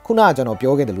ခုနကကျွန်တော်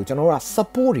ပြောခဲ့တယ်လို့ကျွန်တော်တို့က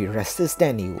support တွေ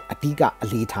resistance တွေကိုအဓိကအ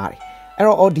လေးထားတယ်အဲ့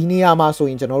တော့ဒီနေရာမှာဆို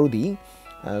ရင်ကျွန်တော်တို့ဒီ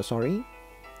sorry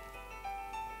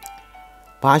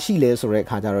ဘာရှိလဲဆိုတဲ့အ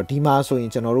ခါကျတော့ဒီမှာဆိုရင်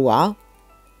ကျွန်တော်တို့က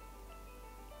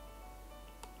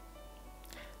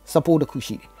support တစ်ခု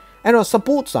ရှိတယ်အဲ့တော့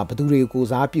support ဆိုတာဘယ်သူတွေကို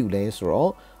စားပြုလဲဆို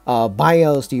တော့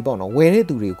buyers ဒီပေါ့နော်ဝယ်တဲ့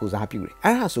သူတွေကိုစားပြုတယ်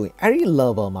အဲ့ဒါဆိုရင်အဲ့ဒီ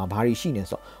level မှာဘာတွေရှိနေ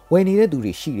ဆိုဝယ်နေတဲ့သူ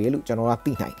တွေရှိတယ်လို့ကျွန်တော်က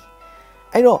သိနိုင်တယ်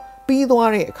အဲ့တော့ပြီး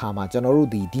သွားတဲ့အခါမှာကျွန်တော်တို့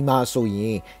ဒီမှာဆိုရ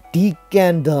င်ဒီ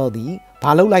candle ဒီ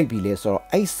ဘာလုပ်လိုက်ပြီလဲဆိုတော့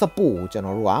အဲ့ support ကိုကျွန်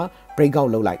တော်တို့က break out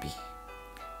လုပ်လိုက်ပြီ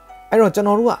အဲ့တော့ကျွန်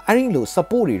တော်တို့ကအဲ့ဒီလို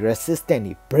support တွေ resistance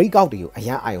တွေ break out တွေကိုအရ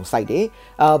န်အာရုံစိုက်တယ်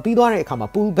ပြီးသွားတဲ့အခါမှာ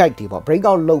pull back တွေပေါ့ break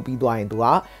out လုပ်ပြီးသွားရင်သူက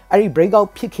အဲ့ဒီ break out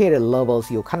ဖြစ်ခဲ့တဲ့ levels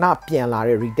ကိုခဏပြန်လာ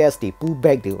တဲ့ retest တွေ pull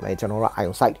back တွေကိုလည်းကျွန်တော်တို့အာ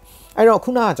ရုံစိုက်တယ်အဲ့တော့ခု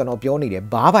နကကျွန်တော်ပြောနေတဲ့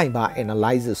bar by bar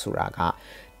analysis ဆိုတာက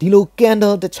ဒီလို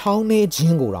candle တစ်ချောင်းနဲ့ချ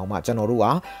င်းကိုတောင်မှကျွန်တော်တို့က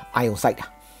အာရုံစိုက်တာ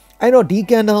အဲ့တော့ဒီ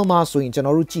candle မှာဆိုရင်ကျွန်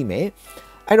တော်တို့ကြည့်မယ်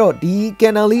အဲ့တော့ဒီ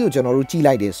candle လေးကိုကျွန်တော်တို့ကြည့်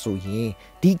လိုက်တယ်ဆိုရင်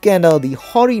ဒီ candle ဒီ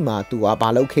hori မှာသူကဘာ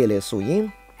လုပ်ခဲ့လဲဆိုရင်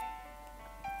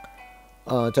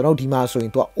ကျွန်တော်ဒီမှာဆိုရ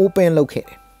င်သူက open လုပ်ခဲ့တ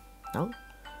ယ်နော်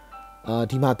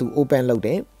ဒီမှာသူ open လုပ်တ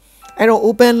ယ်အဲ့တော့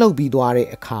open လုပ်ပြီးသွားတဲ့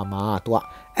အခါမှာသူက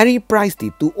အဲ့ဒီ price ဒီ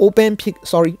သူ open ဖြစ်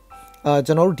sorry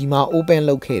ကျွန်တော်တို့ဒီမှာ open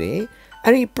လုပ်ခဲ့တယ်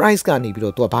အဲ့ဒီ price ကနေပြီး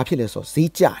တော့သူကဘာဖြစ်လဲဆိုတော့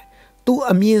ဈေးကျတယ်သူ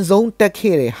အမြင့်ဆုံးတက်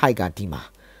ခဲ့တဲ့ high ကဒီမှာ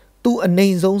သူအနိ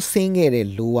မ့်ဆုံးဆင်းခဲ့တဲ့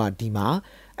low ကဒီမှာ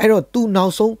အဲ့တော့သူနော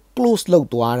က်ဆုံး close လုပ်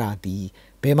သွားတာဒီ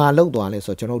ဘယ်မှာလုပ်သွားလဲ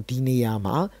ဆိုတော့ကျွန်တော်ဒီနေရာ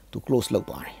မှာသူ close လုပ်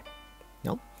သွားတယ်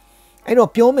နော်အဲ့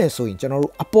တော့ပြောမယ်ဆိုရင်ကျွန်တော်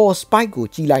တို့အပေါ် spike ကို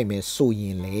ကြည့်လိုက်မယ်ဆိုရ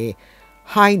င်လေ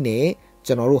high နဲ့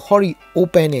ကျွန်တော်တို့ hori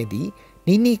open နဲ့ဒီ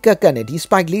နီးကပ်နဲ့ဒီ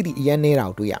spike လေးဒီအရင်နေတာ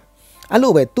ကိုတွေ့ရအဲ့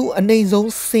လိုပဲသူအနိမ့်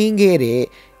ဆုံးဆင်းခဲ့တဲ့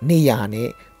နေရာနဲ့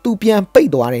သူပြန်ပိတ်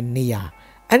သွားတဲ့နေရာ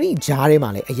အဲ့ဒီကြားထဲမှာ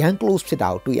လည်းအရန် close ဖြစ်တာ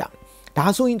ကိုတွေ့ရဒါ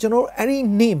ဆိုရင်ကျွန်တော်တို့အဲ့ဒီ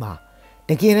နေ့မှာ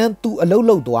တကယ်တမ်းသူအလုပ်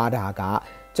လုပ်သွားတာက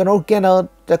ကျွန်တော်တို့ candle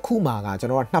တစ်ခုမှာကကျွ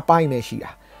န်တော်ကနှစ်ပိုင်းပဲရှိ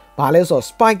တာဘာလဲဆိုတော့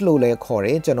spike လို့လည်းခေါ်တ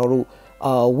ယ်ကျွန်တော်တို့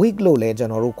week လို့လည်းကျွ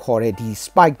န်တော်တို့ခေါ်တဲ့ဒီ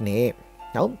spike နဲ့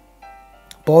နော်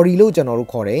body လို့ကျွန်တော်တို့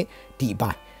ခေါ်တဲ့ဒီ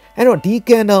ဘိုင်းအဲ့တော့ဒီ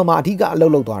candle မှာအဓိကအလု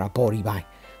ပ်လုပ်သွားတာ body ဘိုင်း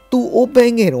သူ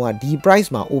open ခဲ့တော့ဒီ price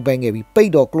မှာ open ခဲ့ပြီးပိ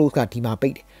တ်တော့ close ကဒီမှာပိ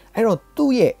တ်တယ်အဲ့တော့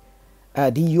သူ့ရဲ့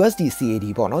ဒီ USD CAD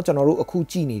ပေါ့နော်ကျွန်တော်တို့အခု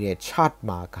ကြည့်နေတဲ့ chart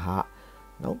မှာက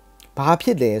နော်ဘာဖြ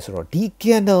စ်လဲဆိုတော့ဒီ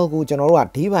candle ကိုကျွန်တော်တို့က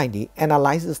day by day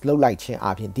analysis လုပ်လိုက်ခြင်း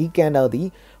အပြင်ဒီ candle ဒီ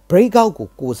breakout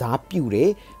ကိုစားပြုတယ်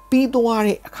ပြီးသွား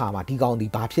တဲ့အခါမှာဒီကောင်ဒီ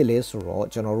ဘာဖြစ်လဲဆိုတော့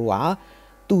ကျွန်တော်တို့က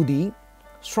သူဒီ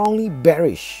strongly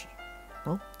bearish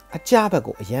နော်အကြဘက်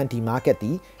ကိုအရန်ဒီ market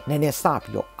ဒီနည်းနည်းစ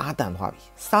ပြီးတော့အာတန်သွားပြီ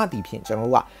စသည်ဖြင့်ကျွန်တော်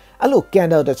တို့ကအဲ့လို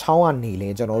candle တစ်ချောင်းကနေလဲ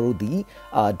ကျွန်တော်တို့ဒီ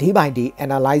day by day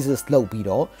analysis လုပ်ပြီး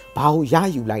တော့ဘာကိုရ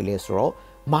ယူလိုက်လဲဆိုတော့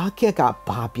market က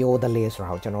ဘာပြောသလဲဆိုတာ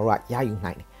ကိုကျွန်တော်တို့ကရယူ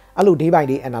နိုင်တယ်အဲ့လို day by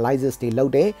day analysis တွေလု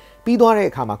ပ်တယ်ပြီးသွားတဲ့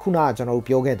အခါမှာခုနကကျွန်တော်တို့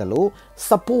ပြောခဲ့သလို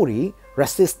support တွေ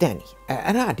resistance တွေ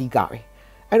အဲ့ဒါအဓိကပဲ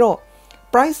အဲ့တော့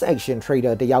price action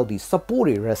trader တယောက်ဒီ support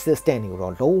တွေ resistance တွေကို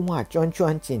တော့လုံးဝကျွမ်းကျ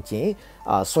င်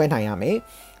ဆွဲနိုင်ရမယ်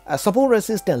support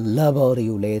resistance level တွေ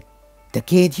ကိုလည်းတ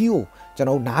ကယ်ကြီးကိုကျွန်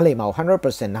တော်နားလည်မအောင်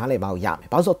 100% နားလည်မအောင်ရမယ်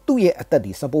ဘာလို့ဆိုတော့သူ့ရဲ့အသက်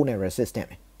ဒီ support နဲ့ resistance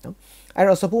ပဲနော်အဲ့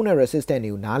တော့ support နဲ့ resistance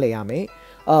တွေကိုနားလည်ရမယ်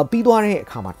ပြီးသွားတဲ့အ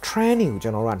ခါမှာ trend တွေကိုကျွ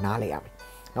န်တော်တို့ကနားလည်ရမယ်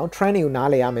နော် trend တွေကိုနား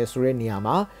လည်ရမယ်ဆိုတဲ့နေရာ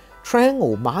မှာ trend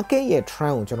ကို market ရဲ့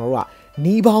trend ကိုကျွန်တော်တို့က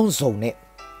နီးပေါင်းစုံနဲ့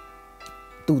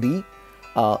သူဒီ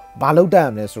ဘာလုပ်တတ်ရ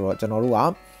မလဲဆိုတော့ကျွန်တော်တို့က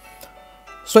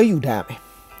ဆွဲယူတတ်ရမယ်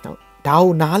နော်ဒါ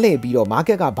ကိုနားလည်ပြီးတော့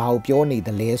market ကဘာကိုပြောနေသ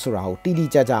လဲဆိုတာကိုတိတိ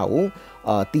ကျကျကို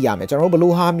သိရမယ်ကျွန်တော်တို့ဘယ်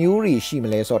လိုဟာမျိုးတွေရှိမ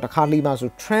လဲဆိုတော့တစ်ခါလေးမှ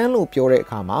ဆို trend လို့ပြောတဲ့အ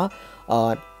ခါမှာ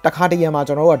တစ်ခါတရံမှာ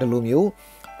ကျွန်တော်တို့ကဒီလိုမျိုး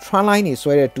trend line တွေ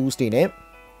ဆွဲတဲ့ tools တွေနဲ့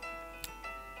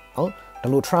ဟုတ်ဒီ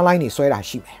လို trend line တွေဆွဲတာ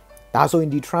ရှိမယ်ဒါဆိုရ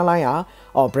င်ဒီ trend line က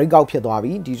breakout ဖြစ်သွား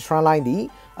ပြီဒီ trend line ဒီ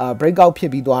breakout ဖြ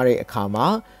စ်ပြီးသွားတဲ့အခါမှာ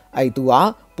အဲ့သူက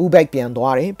pullback ပြန်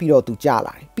သွားတယ်ပြီးတော့သူကျ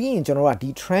လာတယ်ပြီးရင်ကျွန်တော်တို့ကဒီ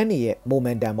trend တွေရဲ့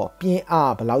momentum ပေါ့ပြင်း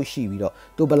အားဘယ်လောက်ရှိပြီးတော့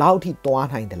သူဘယ်လောက်ထိသွား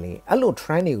နိုင်တယ်လဲအဲ့လို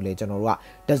trend တွေကိုလည်းကျွန်တော်တို့က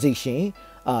decision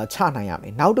ချနိုင်ရမ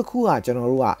ယ်နောက်တစ်ခုကကျွန်တော်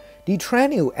တို့ကဒီ trend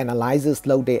တွေကို analysis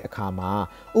လုပ်တဲ့အခါမှာ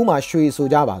ဥမာရွှေဆို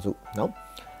ကြပါစို့နော်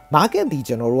market ဒီ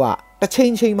ကျွန်တော်တို့ကတစ်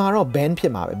ချိန်မှာတော့ band ဖြ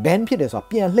စ်မှာပဲ band ဖြစ်တယ်ဆိုတော့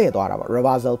ပြန်လှည့်သွားတာပေါ့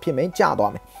reversal ဖြစ်မယ်ကျ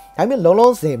သွားမယ်ဒါပေမဲ့လော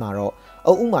လောဆယ်မှာတော့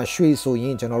ဥမာရွှေဆိုရ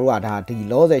င်ကျွန်တော်တို့ကဒါဒီ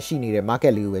လောဆယ်ရှိနေတဲ့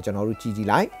market လေးကိုပဲကျွန်တော်တို့ကြည့်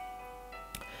လိုက်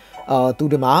သူ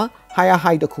ဒီမှာ higher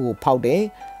high တစ်ခုကိုဖောက်တယ်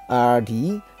ဒီ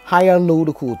higher low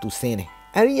တစ်ခုကိုသူဆင်းတယ်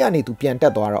အဲ့ဒီကနေသူပြန်တ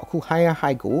က်သွားတော့အခု higher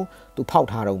high ကိုသူဖောက်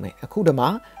ထားတော့မယ်အခုဒီမှာ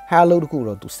higher low တစ်ခု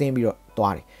တော့သူဆင်းပြီးတော့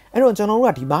သွားတယ်အဲ့တော့ကျွန်တော်တို့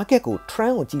ကဒီ market ကို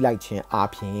trend ကိုကြည့်လိုက်ခြင်းအ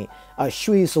ပြင်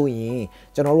ရွှေဆိုရင်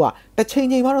ကျွန်တော်တို့ကတစ်ချိန်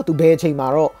မှာတော့သူဘယ်ချိန်မှာ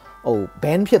တော့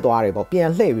band ဖြစ်သွားတယ်ပေါ့ပြန်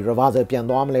လှည့်ပြီး reversal ပြန်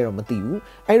သွားမလဲတော့မသိဘူး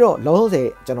အဲ့တော့လောလောဆယ်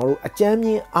ကျွန်တော်တို့အကြမ်းမြ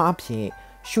င့်အားဖြင့်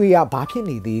ရွှေကဘာဖြစ်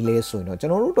နေသေးလဲဆိုရင်တော့ကျွ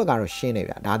န်တော်တို့အတွက်ကတော့ရှင်းနေ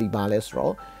ဗျာဒါဒီပါလဲဆို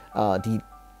တော့ဒီ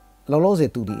လောလောဆယ်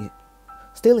သူဒီ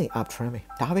still in uptrend ပဲ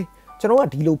ဒါပဲကျွန်တော်က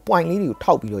ဒီလို point လေးတွေကို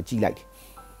ထောက်ပြီးတော့ကြည့်လိုက်တယ်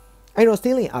အဲ့တော့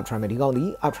still in uptrend ပဲဒီကောင်ဒီ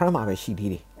uptrend မှာပဲရှိသေး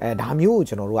တယ်ဒါမျိုးကို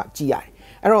ကျွန်တော်တို့ကကြည့်ရတယ်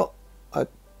အဲ့တော့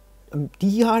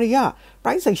ဒီဟာတွေက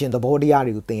price action သဘောတရား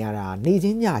တွေကိုသင်ရတာနေချ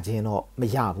င်းညချင်းတော့မ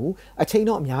ရဘူးအချိန်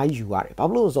တော့အများကြီးယူရတယ်ဘာ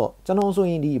လို့လဲဆိုတော့ကျွန်တော်ဆို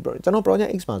ရင်ဒီကျွန်တော်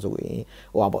project X မှာဆိုရင်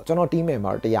ဟိုပါပေါ့ကျွန်တော် team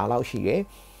member 100လောက်ရှိတယ်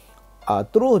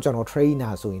သူတို့ကျွန်တော်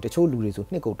trainer ဆိုရင်တချို့လူတွေဆို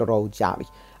နှစ်ကိုတော်တော်ကြာပြီ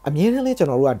အမြဲတမ်းလဲကျွန်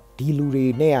တော်တို့ကဒီလူတွေ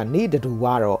နဲ့ကနေတူက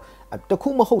တော့တခု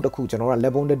မဟုတ်တခုကျွန်တော်တို့က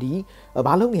level တည်း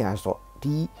ဘာလုပ်နေရဆိုတော့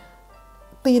ဒီ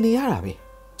သင်နေရတာပဲ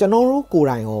ကျွန်တော်တို့ကိုယ်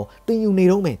တိုင်ရောသင်ယူနေ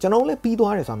တော့မယ်ကျွန်တော်လည်းပြီး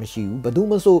သွားတယ်ဆိုတာမရှိဘူးဘယ်သူ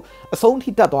မှဆိုအဆုံးထိ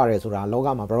တက်သွားတယ်ဆိုတာလောက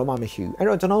မှာဘယ်တော့မှမရှိဘူးအဲ့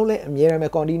တော့ကျွန်တော်လည်းအမြဲတမ်းပဲ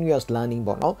continuous learning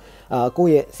ပေါ့နော်ကို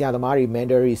ယ့်ရဲ့ဆရာသမားတွေ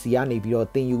mentor တွေစီကနေပြီးတော့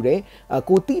သင်ယူတယ်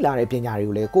ကိုသိလာတဲ့ပညာတွေ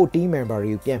ကိုလည်းကို team member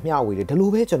တွေကိုပြန်မျှဝေတယ်ဒီလို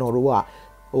ပဲကျွန်တော်တို့က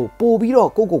ပို့ပြီးတော့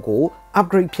ကို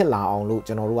upgrade ဖြစ်လာအောင်လို့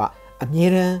ကျွန်တော်တို့ကအမြဲ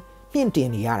တမ်းမြင့်တင်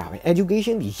နေရတာပဲ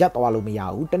education ကြီးရပ်သွားလို့မရ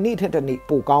ဘူးတစ်နေ့ထက်တစ်နေ့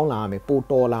ပိုကောင်းလာရမယ်ပို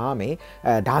တော်လာရမယ်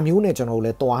ဒါမျိုးနဲ့ကျွန်တော်တို့လ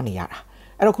ည်းသွားနေရတာ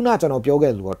အဲ့တော့ခုနကကျွန်တော်ပြော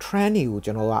ခဲ့လို့တော့ trend တွေကို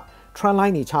ကျွန်တော်က trend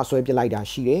line တွေချဆွဲပစ်လိုက်တာ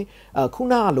ရှိတယ်ခု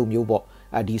နကလိုမျိုးပေါ့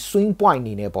ဒီ swing point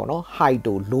နေနဲ့ပေါ့နော် high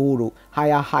တို့ low တို့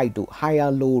higher high တို့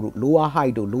higher low တို့ lower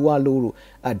high တို့ lower low တို့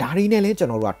ဒါတွေနဲ့လည်းကျွ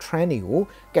န်တော်တို့က trend တွေကို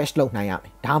cash လုပ်နိုင်ရမ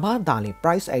ယ်ဒါမှသာလျှင်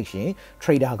price action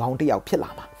trader ကောင်းတစ်ယောက်ဖြစ်လာ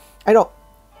မှာအဲ့တော့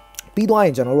ပြီးသွားရ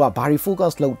င်ကျွန်တော်တို့ကဘာတွေ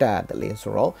focus လုပ်တတ်တယ်လဲ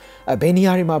ဆိုတော့ဘယ်နေ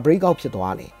ရာတွေမှာ breakout ဖြစ်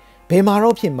သွားလဲဘယ်မှာ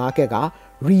တော့ဖြစ် market က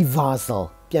reversal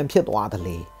ပြန်ဖြစ်သွားတယ်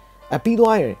လေပြီး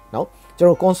သွားရင်เนาะကျွန်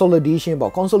တော် consolidation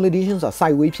ပေါ့ consolidation ဆိုတာ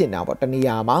sideways ဖြစ်နေတာပေါ့တနေ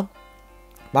ရာမှာ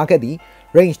market ဒီ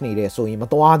range နေတယ်ဆိုရင်မ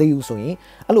သွားသေးဘူးဆိုရင်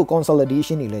အဲ့လို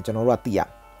consolidation တွေလည်းကျွန်တော်တို့ကသိရ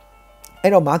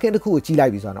အဲ့တော့ market တစ်ခုကိုကြည့်လို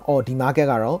က်ပြီဆိုတော့ဒီ market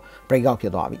ကတော့ breakout ဖြ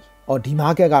စ်သွားပြီဒီ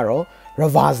market ကတော့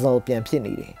reversal ပြန်ဖြစ်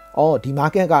နေတယ်ဒီ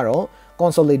market ကတော့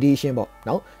consolidation ပေါ့เ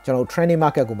นาะကျွန်တော် trending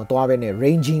market ကိုမသွားဘဲနဲ့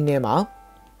ranging ထဲမှာ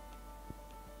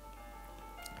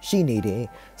ရှိနေတယ်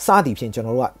စသည်ဖြင့်ကျွန်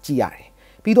တော်တို့ကကြည့်ရတယ်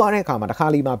ပြီးသွားတဲ့အခါမှာတစ်ခါ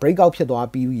လီမှာ breakout ဖြစ်သွား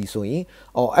ပြီးပြီဆိုရင်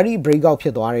အဲ့ဒီ breakout ဖြ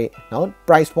စ်သွားတဲ့เนาะ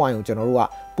price point ကိုကျွန်တော်တို့က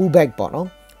pull back ပေါ့เนาะ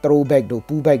throw back တို့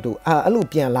pull back တို့အဲ့လို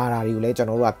ပြန်လာတာတွေကိုလည်းကျွန်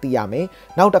တော်တို့ကသိရမယ်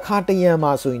နောက်တစ်ခါတရံ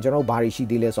မှာဆိုရင်ကျွန်တော်ဘာတွေရှိ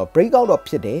သေးလဲဆိုတော့ breakout တော့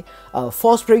ဖြစ်တယ်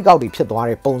false breakout တွေဖြစ်သွား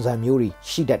တဲ့ပုံစံမျိုးတွေ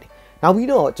ရှိတတ်တယ်နောက်ပြီး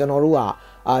တော့ကျွန်တော်တို့က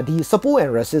ဒီ support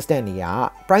and resistance တွေက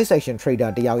price action trader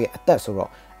တယောက်ရဲ့အသက်ဆိုတော့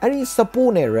အဲ့ဒီ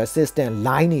support နဲ့ resistance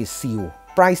line တွေစီကို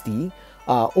price ဒီ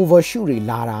overshoot တွေ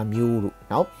လာတာမျိုးတို့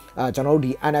เนาะ ကျွန်တော်တို့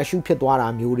ဒီ issue ဖြစ်သွားတာ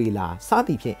မျိုးတွေလားစသ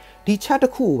ည်ဖြင့်ဒီ chat တ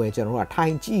စ်ခုကိုပဲကျွန်တော်တို့ကထို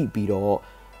င်ကြည့်ပြီးတော့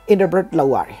interpret လု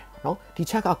ပ်ရတယ်နော်ဒီ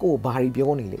chat ကကိုယ်ဘာတွေ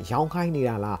ပြောနေလဲရောင်းခိုင်းနေ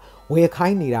တာလားဝယ်ခို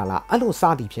င်းနေတာလားအဲ့လိုစ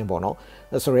သည်ဖြင့်ပေါ့နော်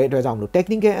ဆိုတဲ့အတွက်ကြောင့်မလို့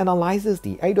technical analysis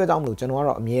ဒီအဲ့အတွက်ကြောင့်မလို့ကျွန်တော်က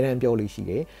တော့အမြဲတမ်းပြောလို့ရှိ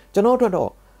တယ်ကျွန်တော်တို့တော့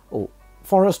ဟို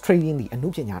forex trading ဒီအမှု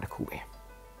ပညာတစ်ခုပဲ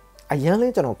အရင်လဲ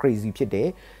ကျွန်တော် crazy ဖြစ်တယ်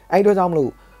အဲ့အတွက်ကြောင့်မ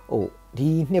လို့ဟိုဒီ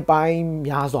နှစ်ပိုင်း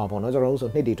များစွာပေါ့နော်ကျွန်တော်တို့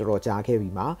ဆိုနှစ်တွေတော်တော်ကြာခဲ့ပြီ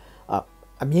မှာ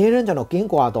အမြဲတမ်းကျွန်တော်ကင်း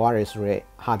ကွာသွားတယ်ဆိုတော့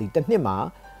ဟာဒီတစ်နှစ်မှာ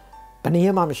ဘယ်န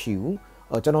ည်းမှမရှိဘူး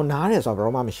ကျွန်တော်နားတယ်ဆိုတော့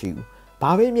ဘာမှမရှိဘူး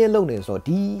ဘာပဲအမြဲလုပ်နေဆိုတော့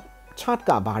ဒီ chart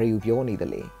ကဘာတွေကိုပြောနေတယ်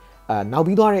လဲနောက်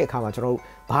ပြီးသွားတဲ့အခါမှာကျွန်တော်တို့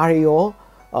ဘာတွေရော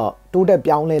တိုးတက်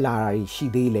ပြောင်းလဲလာတာရှိ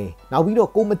သေးလဲနောက်ပြီးတော့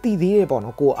ကိုမသိသေးတယ်ပေါ့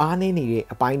နော်ကိုအားနေနေတဲ့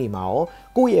အပိုင်းတွေမှာရော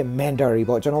ကိုရဲ့ mentor တွေ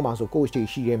ပေါ့ကျွန်တော်မှဆို coach တွေ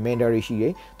ရှိတယ် mentor တွေရှိတ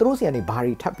ယ်သူတို့ဆီကနေဘာ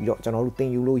တွေထပ်ပြီးတော့ကျွန်တော်တို့သင်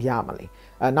ယူလို့ရမှာလဲ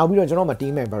နောက်ပြီးတော့ကျွန်တော်မှ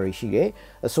team member တွေရှိတယ်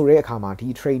ဆိုတဲ့အခါမှာဒီ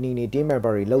training တွေ team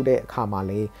member တွေလုပ်တဲ့အခါမှာ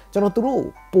လဲကျွန်တော်သူတို့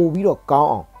ပို့ပြီးတော့ကောင်း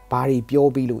အောင်ဘာတွေပြော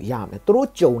ပြီးလို့ရမယ်သူတို့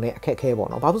ကြုံတဲ့အခက်အခဲပေါ့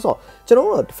နော်ဘာလို့ဆိုတော့ကျွန်တော်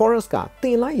တို့ forest ကတ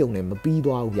င်လိုက်ရုံနဲ့မပြီး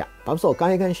သွားဘူးဗျဘာလို့ဆိုတော့ကာ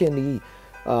ယကံရှင်ဒီ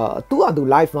သူ့အတူ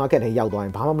live market ထဲရောက်သွားရ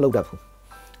င်ဘာမှမလုပ်တတ်ဘူး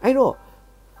အဲ့တော့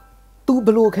သူဘ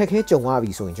လို့ခက်ခဲကြုံရ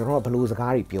ပြီဆိုရင်ကျွန်တော်ကဘလို့စ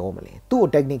ကားတွေပြောမလဲသူ့ကို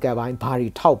technical ဘိုင်းဘာတွေ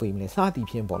ထောက်ပေးမလဲစသည်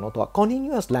ဖြင့်ပေါ့နော်သူက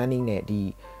continuous learning နဲ့ဒီ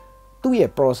သူ့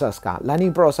ရဲ့ process က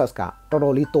learning process ကတော်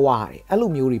တော်လေးတွားတယ်အဲ့လို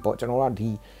မျိုးတွေပေါ့ကျွန်တော်ကဒီ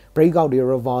breakout တွေ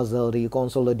reversal တွေ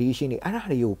consolidation တွေအဲ့ဒါ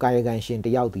တွေကိုကာယကံရှင်တ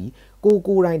ယောက်ဒီ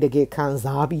ကိုတိုင်းတကယ်ခံ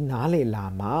စားပြီးနားလည်လာ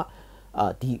မှ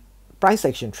ဒီ price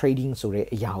action trading ဆိုတဲ့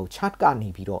အရာကို chart ကနေ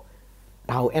ပြီးတော့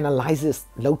ဒါကို analysis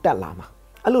လုပ်တတ်လာမှာ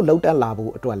အဲ့လိုလောက်တက်လာ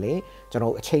ဖို့အတွက်လည်းကျွန်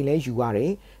တော်အချိန်လဲယူရတ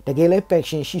ယ်တကယ်လဲ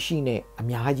passion ရှိနဲ့အ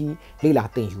များကြီးလေ့လာ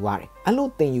သင်ယူရတယ်အဲ့လို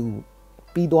သင်ယူ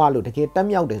ပြီးသွားလို့တကယ်တက်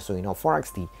မြောက်တယ်ဆိုရင်တော့ forex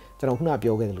ဒီကျွန်တော်ခုန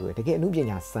ပြောခဲ့သလိုပဲတကယ်အမှုပ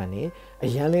ညာစံနေအ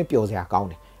ရန်လဲပျော်စရာကောင်း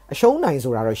တယ်အရှုံးနိုင်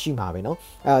ဆိုတာတော့ရှိမှာပဲเนาะ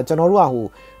ကျွန်တော်တို့ကဟို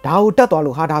ဒါကိုတက်သွား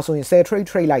လို့ဟာဒါဆိုရင်10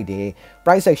 trade လိုက်တယ်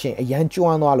price action အရန်ကျွ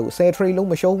မ်းသွားလို့10 trade လုံး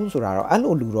မရှုံးဘူးဆိုတာတော့အဲ့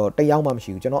လိုလူတော့တယောက်မှမ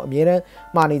ရှိဘူးကျွန်တော်အမြဲတမ်း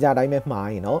မှားနေကြအတိုင်းပဲမှား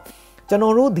ရင်เนาะကျွန်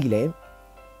တော်တို့ဒီလဲ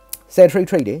10 trade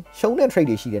တွေရှုံးတဲ့ trade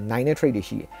တွေရှိတယ်နိုင်တဲ့ trade တွေ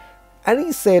ရှိတယ်အဲ့ဒီ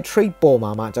10 trade ပေါ်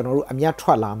မှာမှကျွန်တော်တို့အမြတ်ထွ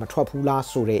က်လားမထွက်ဘူးလား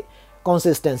ဆိုတဲ့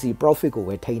consistency profit ကို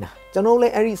ပဲထိန်းတာကျွန်တော်လ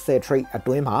ည်းအဲ့ဒီ10 trade အ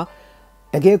တွင်းမှာ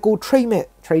တကယ်ကို trade မဲ့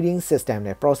trading system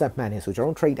နဲ့ process မှန်နေဆိုကျွန်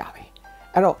တော် trade တာပဲ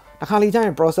အဲ့တော့တစ်ခါလေကြာရ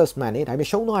င် process မှန်နေဒါပေမဲ့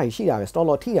ရှုံးသွားရရှိတာပဲ stop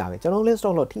loss ထိတာပဲကျွန်တော်လည်း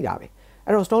stop loss ထိတာပဲ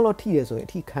အဲ့တော့ stop loss ထိတယ်ဆိုရင်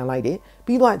အထိခံလိုက်တယ်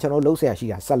ပြီးတော့ကျွန်တော်လှုပ်ဆရာရှိ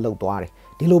တာဆက်လှုပ်သွားတယ်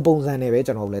ဒီလိုပုံစံနဲ့ပဲ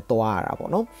ကျွန်တော်လည်းသွားရတာပေါ့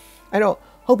နော်အဲ့တော့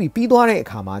ဟုတ်ပြီပြီးသွားတဲ့အ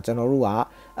ခါမှာကျွန်တော်တို့က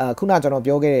ခုနကျွန်တော်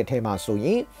ပြောခဲ့တဲ့အထဲမှာဆိုရ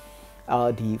င်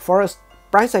ဒီ forest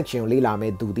price action ကိုလေ့လာ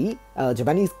မဲ့သူဒီ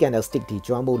Japanese candlestick ဒီ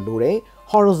ကျွမ်းဖို့လိုတယ်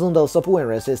horizontal support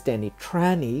and resistance တွေ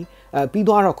trend တွေပြီး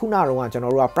သွားတော့ခုနကတော့ကျွန်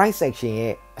တော်တို့က price action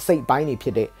ရဲ့အစိတ်ပိုင်းတွေဖြ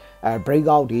စ်တဲ့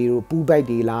breakout တွေတို့ pullback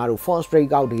တွေလားတို့ false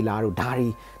breakout တွေလားတို့ဒါတွေ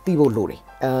သိဖို့လိုတယ်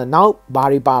နောက်ဘာ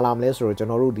တွေပါလာမလဲဆိုတော့ကျွန်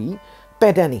တော်တို့ဒီ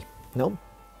pattern တွေနော်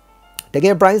တက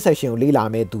ယ် price action ကိုလေ့လာ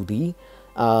မဲ့သူဒီ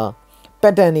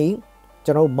pattern တွေ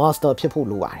ကျွန်တော် master ဖြစ်ဖို့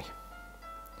လိုပါတယ်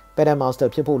pattern master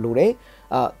ဖြစ်ဖို့လိုတယ်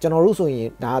ကျွန်တော်တို့ဆိုရင်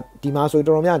ဒါဒီမှာဆို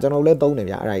တော်တော်များကျွန်တော်လည်းသုံးတယ်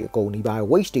ဗျအဲ့ဒါအကုန်ဒီပါ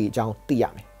weight တွေအကြောင်းသိရ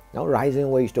မယ်နော် rising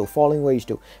wedge တို့ falling wedge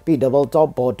တို့ပြီး double top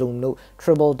bottom တို့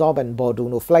triple top and bottom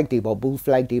တို့ flag တွေပေါ့ bull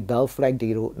flag တွေ bell flag တွေ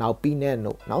တို့နောက် pnet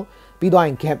တို့နော်ပြီးတော့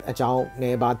gap အကြောင်းန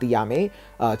ည်းပါသိရမယ်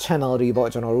channel တွေပေါ့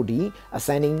ကျွန်တော်တို့ဒီ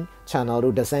ascending channel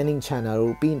တို့ descending channel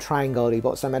တို့ပြီး triangle တွေ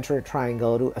ပေါ့ symmetric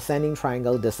triangle တို့ ascending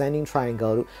triangle descending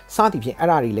triangle တို့စသည်ဖြင့်အဲ့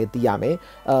ဒါတွေလည်းသိရမယ်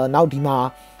နောက်ဒီမှာ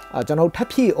ကျွန်တော်ထပ်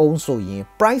ဖြည့်အောင်ဆိုရင်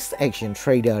price action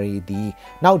trader တွေဒီ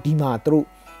နောက်ဒီမှာသူတို့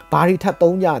ဘာတွေထပ်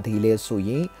သုံးကြသေးလဲဆိုရ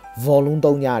င် volume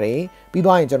သုံးကြတယ်ပြီး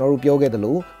တော့ကျွန်တော်တို့ပြောခဲ့သ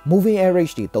လို moving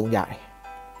average တွေသုံးကြတယ်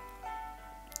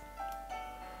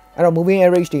အဲ့တော့ moving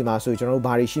average တွေမှာဆိုကျွန်တော်တို့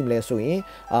ဘာတွေရှိမလဲဆိုရင်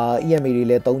EMA တွေ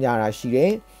လည်းသုံးကြတာရှိတ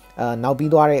ယ်နောက်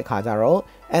ပြီးသွားတဲ့အခါကျတော့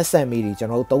SMA တွေကျွ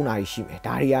န်တော်တို့သုံးတာရှိမယ်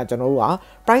ဒါတွေကကျွန်တော်တို့က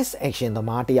price action သ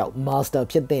မားတယောက် master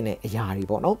ဖြစ်တဲ့အရာတွေ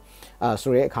ပေါ့နော်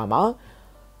ဆိုတဲ့အခါမှာ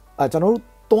ကျွန်တော်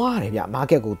တို့သွားတယ်ဗျ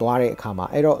market ကိုသွားတဲ့အခါမှာ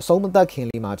အဲ့တော့အဆုံးမသက်ခင်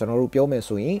လေးမှာကျွန်တော်တို့ပြောမယ်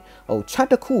ဆိုရင်ဟို chart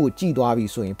တစ်ခုကိုကြည့်သွားပြီ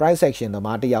ဆိုရင် price action သ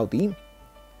မားတယောက်ဒီ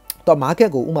တော့ market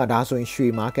ကိုဥမာဒါဆိုရင်ရွှေ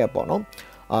market ပေါ့နော်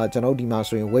ကျွန်တော်ဒီမှာ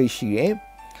ဆိုရင် weight ရှိတယ်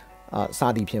စ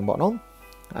သည်ဖြင့်ပေါ့နော်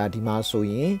ဒီမှာဆို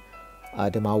ရင်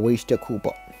ဒီမှာ weight တစ်ခု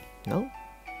ပေါ့နော်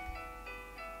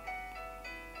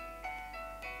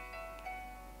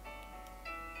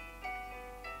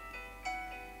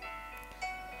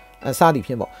စသည်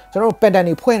ဖြင့်ပေါ့ကျွန်တော်တို့ pattern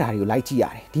တွေဖွဲ့တာတွေကိုလိုက်ကြည့်ရ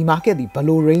တယ်ဒီ market ဒီဘယ်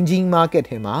လို ranging market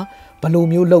ထဲမှာဘယ်လို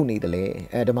မျိုးလုပ်နေတယ်လဲ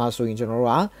ဒီမှာဆိုရင်ကျွန်တော်တို့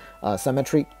က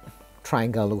symmetric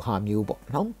triangle လို့ဟာမျိုးပေါ့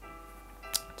နော်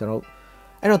ကျွန်တော်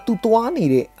အဲ့တော့သူသွားနေ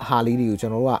တဲ့ဟာလေးတွေကိုကျွ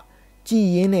န်တော်တို့ကကြည်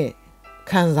ရင်းနဲ့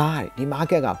ခံစားရတယ်ဒီ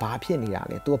market ကဘာဖြစ်နေတာ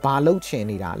လဲသူဘာလုပ်ချင်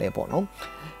နေတာလဲပေါ့နော်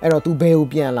အဲ့တော့သူဘယ်ကို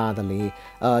ပြန်လာတယ်လေ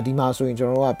ဒီမှာဆိုရင်ကျွန်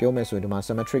တော်တို့ကပြောမယ်ဆိုရင်ဒီမှာ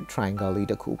symmetric triangle လေး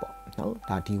တစ်ခုပေါ့နော်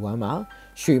ဒါ D1 မှာ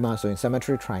ရွှေမှာဆိုရင်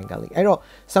symmetric triangle လေးအဲ့တော့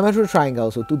symmetric triangle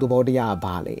ဆိုသူသဘောတရားက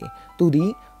ဘာလဲသူဒီ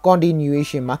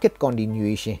continuation market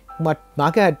continuation ဟိုမှာ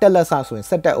market တက်လက်ဆဆိုရင်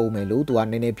ဆက်တက်အောင်မယ်လို့သူက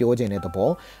နည်းနည်းပြောချင်တဲ့သဘော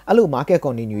အဲ့လို market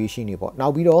continuation တွေပေါ့နော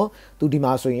က်ပြီးတော့သူဒီ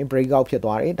မှာဆိုရင် breakout ဖြစ်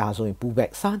သွားတယ်ဒါဆိုရင်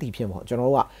pullback စသည်ဖြင့်ပေါ့ကျွန်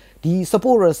တော်တို့ကဒီ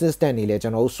support resistance တွေလည်းကျွ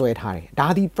န်တော်တို့ဆွဲထားတယ်ဒါ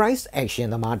ဒီ price action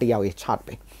သမားတယောက်ရဲ့ chart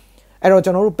ပဲအဲ့တော့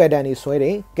ကျွန်တော်တို့ pattern တွေဆွဲတ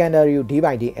ယ် candle တွေကို day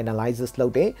by day analysis လု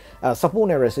ပ်တယ်support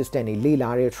နဲ့ resistance တွေလေ့လာ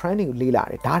တယ် trend တွေကိုလေ့လာ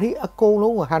တယ်ဒါတွေအကုန်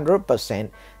လုံး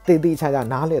 100% သေသေးချာချာ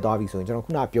နားလည်သွားပြီဆိုရင်ကျွန်တော်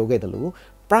ခုနပြောခဲ့သလို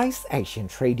price action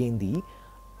trading ဒီ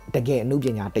တကယ်အမှုပ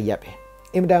ညာတစ်ရက်ပဲ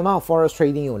အင်မတန်မှ forex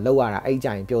trading ကိုလောက်ရတာအဲ့ကြ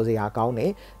ရင်ပြောစရာကောင်းတ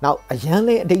ယ်နောက်အရန်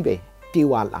လဲအတိတ်ပဲပြေ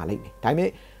ဝလာလိမ့်မယ်ဒါပေမဲ့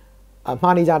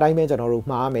မှားနေကြတိုင်းပဲကျွန်တော်တို့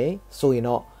မှားမယ်ဆိုရင်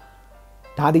တော့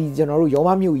ဒါဒီကျွန်တော်တို့ရောမ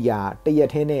မြို့ကြီးကတရက်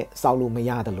ထဲနဲ့စောက်လို့မ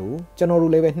ရတယ်လို့ကျွန်တော်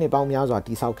တို့လည်းပဲနှစ်ပေါင်းများစွာ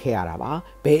တိစောက်ခဲ့ရတာပါ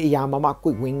ဘယ်အရာမှ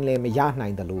quick win လည်းမရနို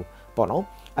င်တယ်လို့ပေါ့နော်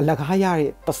အလကားရ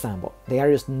တဲ့ပတ်စံပေါ့ there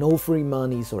is no free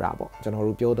money ဆိုတာပေါ့ကျွန်တော်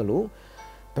တို့ပြောတယ်လို့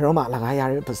ဘယ်တော့မှအလကားရ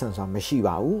တဲ့ပတ်စံဆိုတာမရှိ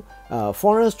ပါဘူး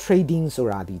forex trading ဆို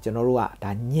တာဒီကျွန်တော်တို့က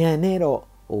ဒါညံနဲ့တော့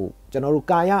ဟိုကျွန်တော်တို့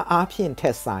ကာယအားဖြင့်ထ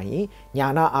က်ဆိုင်ရင်ညာ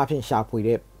နာအားဖြင့်ရှာဖွေ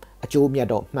တဲ့အကျိုးမြတ်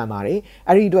တော့မှန်ပါတယ်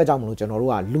အဲ့ဒီအတွက်ကြောင့်မလို့ကျွန်တော်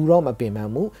တို့ကလူတော့မပင်ပ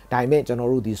န်းဘူးဒါပေမဲ့ကျွန်တော်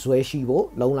တို့ဒီဇွဲရှိဖို့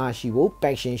လုံလာရှိဖို့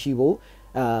passion ရှိဖို့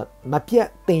မပြတ်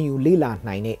သင်ယူလေ့လာ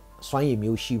နိုင်တဲ့စွမ်းရည်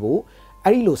မျိုးရှိဖို့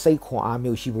အဲ့ဒီလိုစိတ်ခွန်အား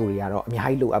မျိုးရှိဖို့တွေကတော့အများ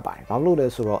ကြီးလိုအပ်ပါတယ်ဘာလို့လဲ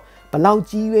ဆိုတော့ဘလောက်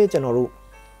ကြီးပဲကျွန်တော်တို့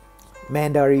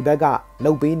mandatory ဘက်က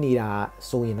လုတ်ပေးနေတာ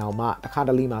ဆိုရင်တော့မှတစ်ခါတ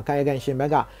လေမှာကာယကံရှင်ဘ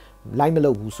က်ကလိုက်မ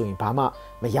လုပ်ဘူးဆိုရင်ဘာမှ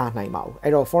မရနိုင်ပါဘူး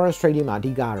အဲ့တော့ forex trading မှာအ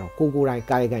ဓိကကတော့ကိုယ်တိုင်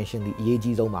ကာယကံရှင်ဒီအရေး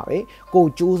ကြီးဆုံးပါပဲကို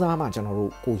စူးစမ်းမှကျွန်တော်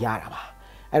တို့ကိုရတာပါ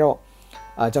အဲ့တော့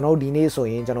ကျွန်တော်တို့ဒီနေ့ဆို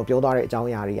ရင်ကျွန်တော်ပြောသွားတဲ့အကြောင်း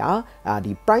အရာတွေက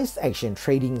ဒီ price action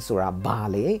trading ဆိုတာဘာ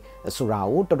လဲဆိုတာ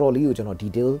ကိုတော်တော်လေးကိုကျွန်တော်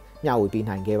detail မျှဝေပေး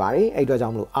နိုင်ခဲ့ပါတယ်အဲ့အတွက်ကြော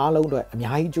င့်မလို့အားလုံးအတွက်အ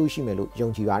များကြီးအကျိုးရှိမယ်လို့ယုံ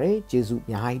ကြည်ပါတယ်ကျေးဇူးအ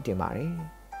များကြီးတင်ပါတ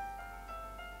ယ်